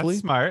center. Hopefully.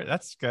 That's smart.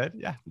 That's good.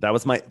 Yeah. That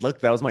was my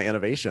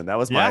innovation. That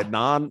was my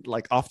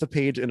off the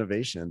page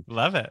innovation.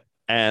 Love it.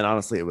 And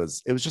honestly, it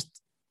was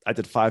just, I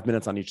did 5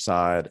 minutes on each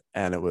side,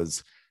 and it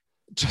was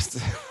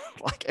just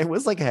it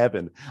was like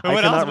heaven. But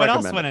what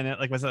else went in it?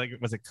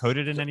 Was it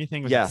coated in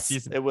anything? Yes,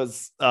 it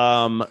was.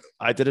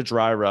 I did a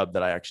dry rub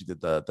that I actually did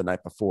the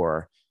night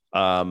before,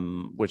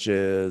 which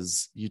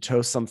is you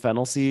toast some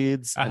fennel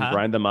seeds and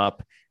grind them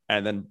up.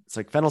 And then it's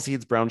like fennel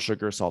seeds, brown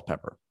sugar, salt,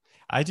 pepper.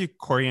 I do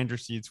coriander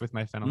seeds with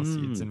my fennel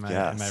seeds in my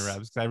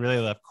rubs, because I really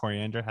love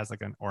coriander. It has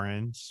like an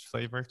orange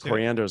flavor to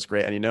Coriander is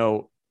great.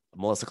 And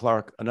Melissa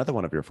Clark, another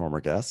one of your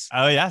former guests.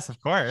 Oh yes, of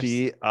course.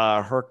 She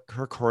her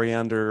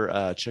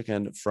coriander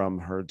chicken from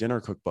her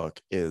dinner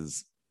cookbook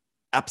is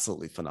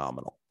absolutely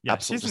phenomenal. Yeah,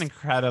 she's an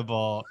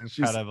incredible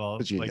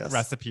like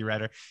recipe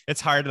writer. It's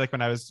hard, like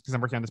because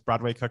I'm working on this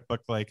Broadway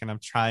cookbook, and I'm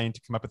trying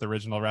to come up with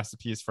original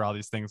recipes for all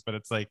these things. But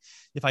it's like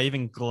if I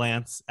even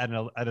glance at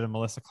a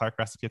Melissa Clark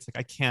recipe, it's like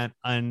I can't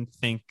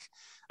unthink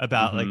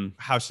about like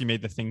how she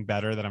made the thing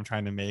better that I'm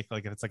trying to make.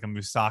 Like if it's like a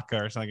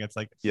moussaka or something, it's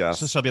like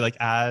she'll be like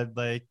add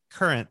like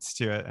currants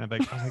to it, and I'm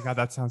like, oh my god,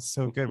 that sounds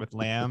so good with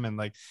lamb, and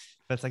like.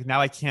 But it's like now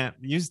I can't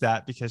use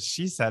that because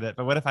she said it.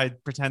 But what if I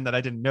pretend that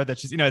I didn't know that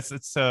she's?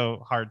 It's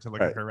so hard to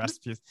look at her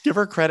recipes. Give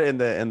her credit in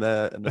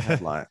the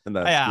headline.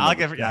 I'll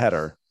give her the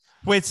header.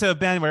 Wait, so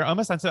Ben, we're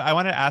almost done. So I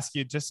want to ask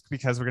you, just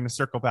because we're going to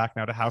circle back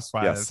now to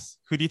Housewives.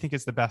 Who do you think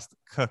is the best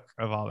cook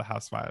of all the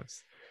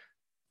Housewives?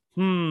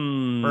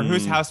 Or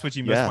whose house would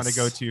you most want to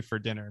go to for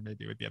dinner?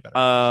 Maybe would be a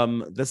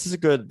better. This is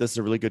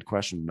a really good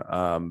question.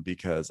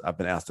 Because I've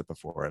been asked it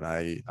before, and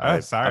I'm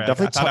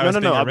definitely I'm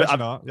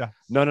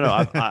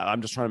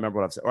just trying to remember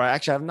what I've said. Or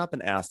actually, I've not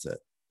been asked it,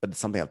 but it's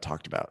something I've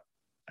talked about,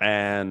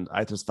 and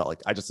I just felt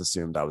like I just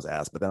assumed I was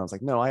asked, but then I was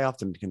like, no, I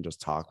often can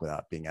just talk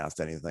without being asked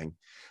anything.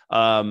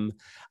 I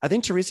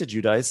think Teresa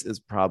Giudice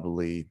is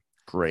probably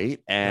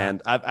great,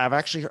 and I've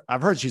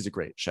heard she's a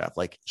great chef.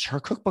 Like her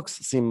cookbooks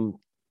seem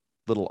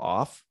a little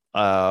off.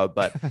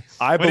 But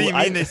what do you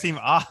mean they seem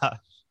off?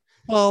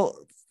 Well,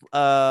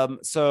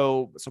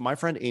 so my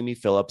friend Amy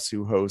Phillips,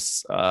 who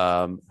hosts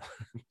that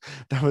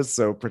was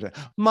so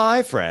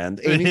my friend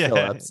Amy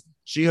Phillips,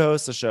 she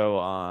hosts a show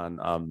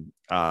on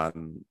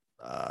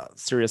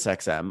Sirius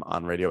XM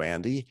on Radio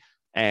Andy,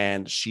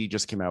 and she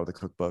just came out with a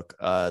cookbook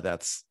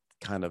that's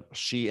kind of,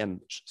 she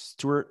and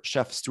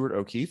Chef Stuart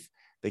O'Keefe,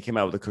 they came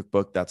out with a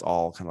cookbook that's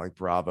all kind of like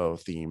Bravo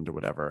themed or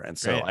whatever. And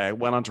so I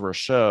went onto her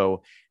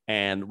show,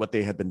 and what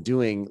they had been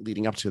doing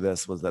leading up to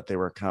this was that they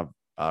were kind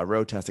of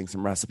road testing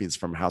some recipes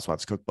from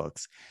Housewives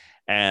cookbooks.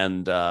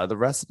 And the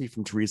recipe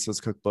from Teresa's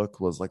cookbook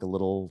was like a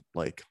little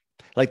like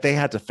they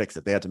had to fix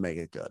it. They had to make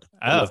it good.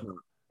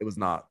 It was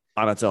not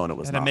on its own. It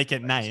was not to make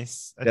it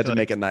nice. They had to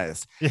make it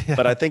nice. Yeah.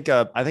 But I think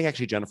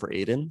actually Jennifer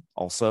Aydin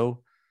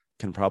also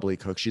can probably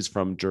cook. She's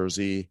from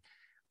Jersey.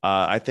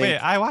 I think. Wait,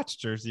 I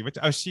watched Jersey.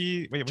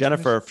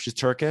 Jennifer, she's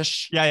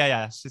Turkish.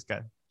 Yeah. She's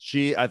good.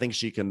 I think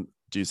she can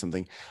do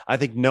something. I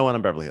think no one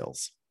on Beverly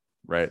Hills,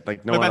 right?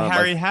 Like no what one about on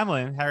Harry like,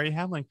 Hamlin? Harry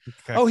Hamlin could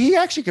cook. oh, he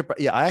actually could.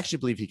 Yeah, I actually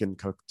believe he can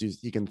cook.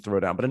 He can throw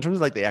down. But in terms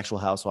of like the actual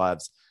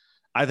housewives,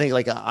 I think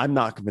like I'm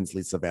not convinced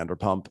Lisa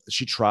Vanderpump.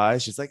 She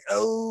tries. She's like,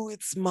 "Oh,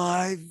 it's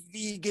my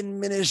vegan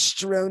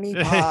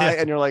minestrone pie,"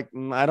 and you're like,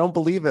 "I don't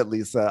believe it,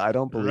 Lisa. I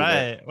don't believe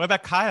it." What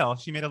about Kyle?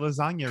 She made a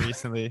lasagna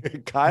recently.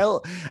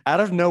 Kyle, out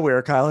of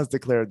nowhere, Kyle has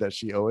declared that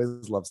she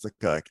always loves to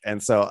cook,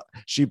 and so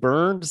she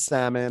burned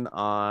salmon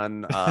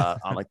on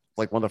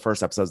like one of the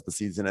first episodes of the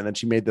season, and then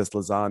she made this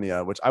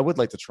lasagna, which I would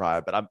like to try,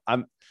 but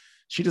I'm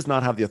she does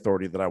not have the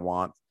authority that I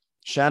want.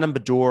 Shannon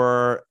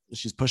Beador,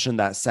 she's pushing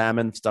that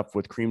salmon stuff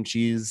with cream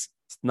cheese.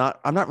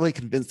 I'm not really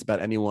convinced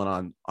about anyone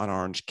on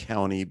Orange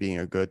County being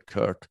a good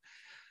cook.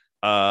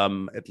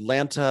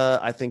 Atlanta,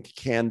 I think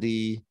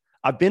Candy.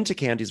 I've been to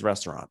Candy's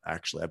restaurant,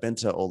 actually. I've been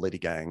to Old Lady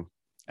Gang.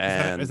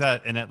 And is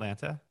that in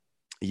Atlanta?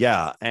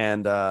 Yeah.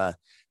 And there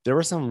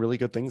were some really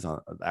good things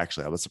on,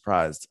 actually. I was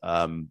surprised.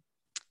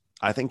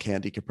 I think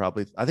Candy could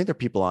probably, I think there are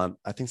people on,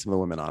 I think some of the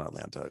women on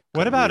Atlanta.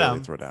 What about really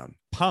throw down.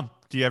 Pump?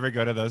 Do you ever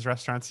go to those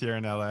restaurants here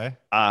in LA?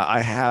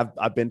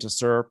 I've been to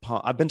Sir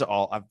Pump. I've been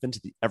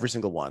to every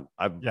single one.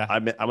 I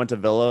went to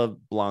Villa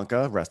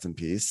Blanca, rest in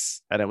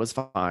peace. And it was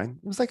fine.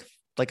 It was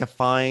like a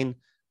fine,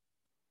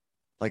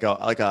 like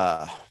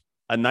a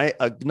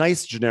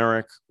nice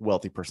generic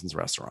wealthy person's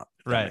restaurant.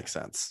 Right. That makes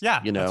sense.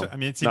 Yeah. You know, I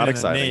mean, it's not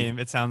exciting. Name.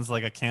 It sounds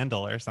like a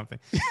candle or something.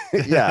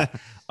 Yeah.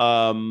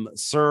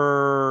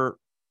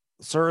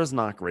 Sir is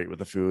not great with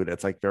the food.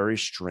 It's like very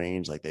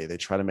strange. Like they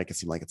try to make it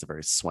seem like it's a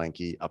very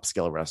swanky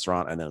upscale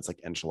restaurant. And then it's like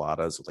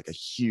enchiladas with like a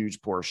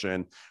huge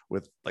portion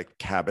with like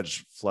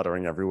cabbage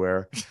fluttering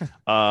everywhere.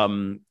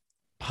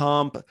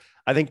 Pump.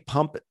 I think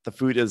Pump, the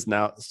food is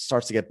now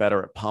starts to get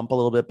better at Pump a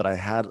little bit, but I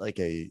had like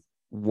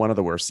one of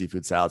the worst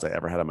seafood salads I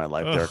ever had in my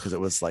life there, because it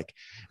was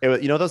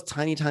those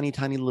tiny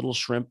little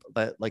shrimp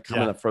that like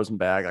come in a frozen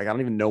bag. Like I don't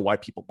even know why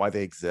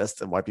they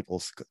exist and why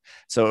people.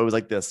 So it was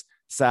like this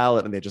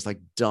salad, and they just like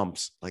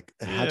dumped like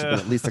it had to be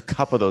at least a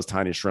cup of those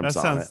tiny shrimps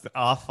on it. That sounds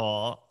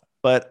awful.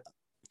 But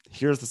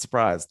here's the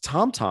surprise: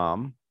 Tom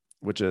Tom,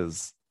 which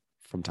is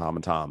from Tom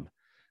and Tom,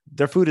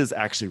 their food is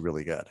actually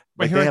really good.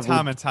 Wait, who are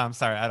Tom and Tom?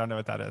 Sorry, I don't know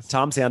what that is.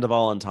 Tom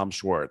Sandoval and Tom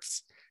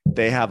Schwartz.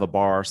 They have a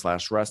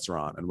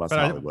bar/restaurant in West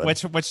Hollywood.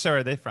 Which show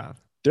are they from?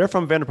 They're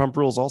from Vanderpump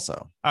Rules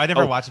also. I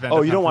never watched Vanderpump Rules.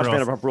 Oh, you don't watch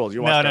Vanderpump Rules.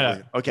 You watch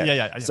No. Okay.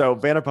 Yeah. So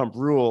Vanderpump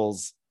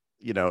Rules,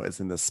 is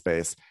in this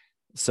space.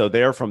 So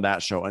they're from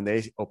that show, and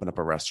they open up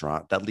a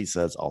restaurant that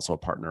Lisa is also a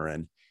partner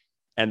in.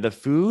 And the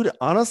food,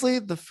 honestly,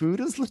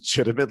 is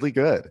legitimately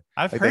good.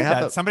 I've heard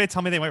that. Somebody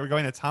told me they were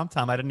going to Tom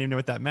Tom. I didn't even know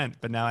what that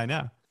meant, but now I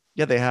know.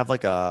 Yeah, they have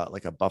like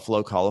a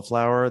buffalo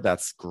cauliflower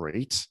that's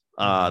great.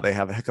 They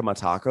have jicama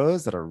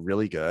tacos that are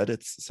really good.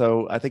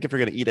 I think if you're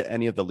going to eat at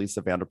any of the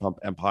Lisa Vanderpump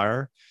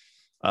Empire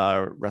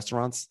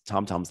restaurants,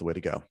 Tom Tom's the way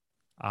to go.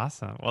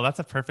 Awesome. Well, that's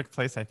a perfect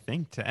place, I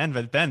think, to end.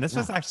 But Ben, this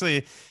was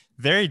actually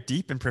very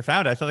deep and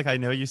profound. I feel like I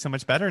know you so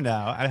much better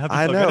now. I hope you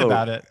feel good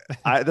about it.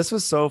 This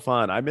was so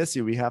fun. I miss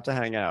you. We have to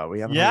hang out.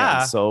 We haven't hung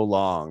out in so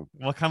long.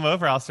 We'll come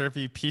over. I'll serve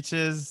you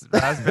peaches,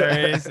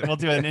 raspberries. We'll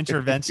do an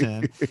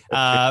intervention.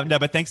 No,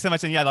 but thanks so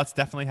much. And let's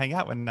definitely hang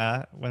out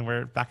when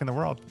we're back in the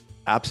world.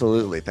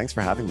 Absolutely. Thanks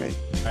for having me.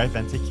 All right,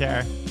 Ben. Take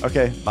care.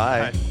 Okay.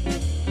 Bye.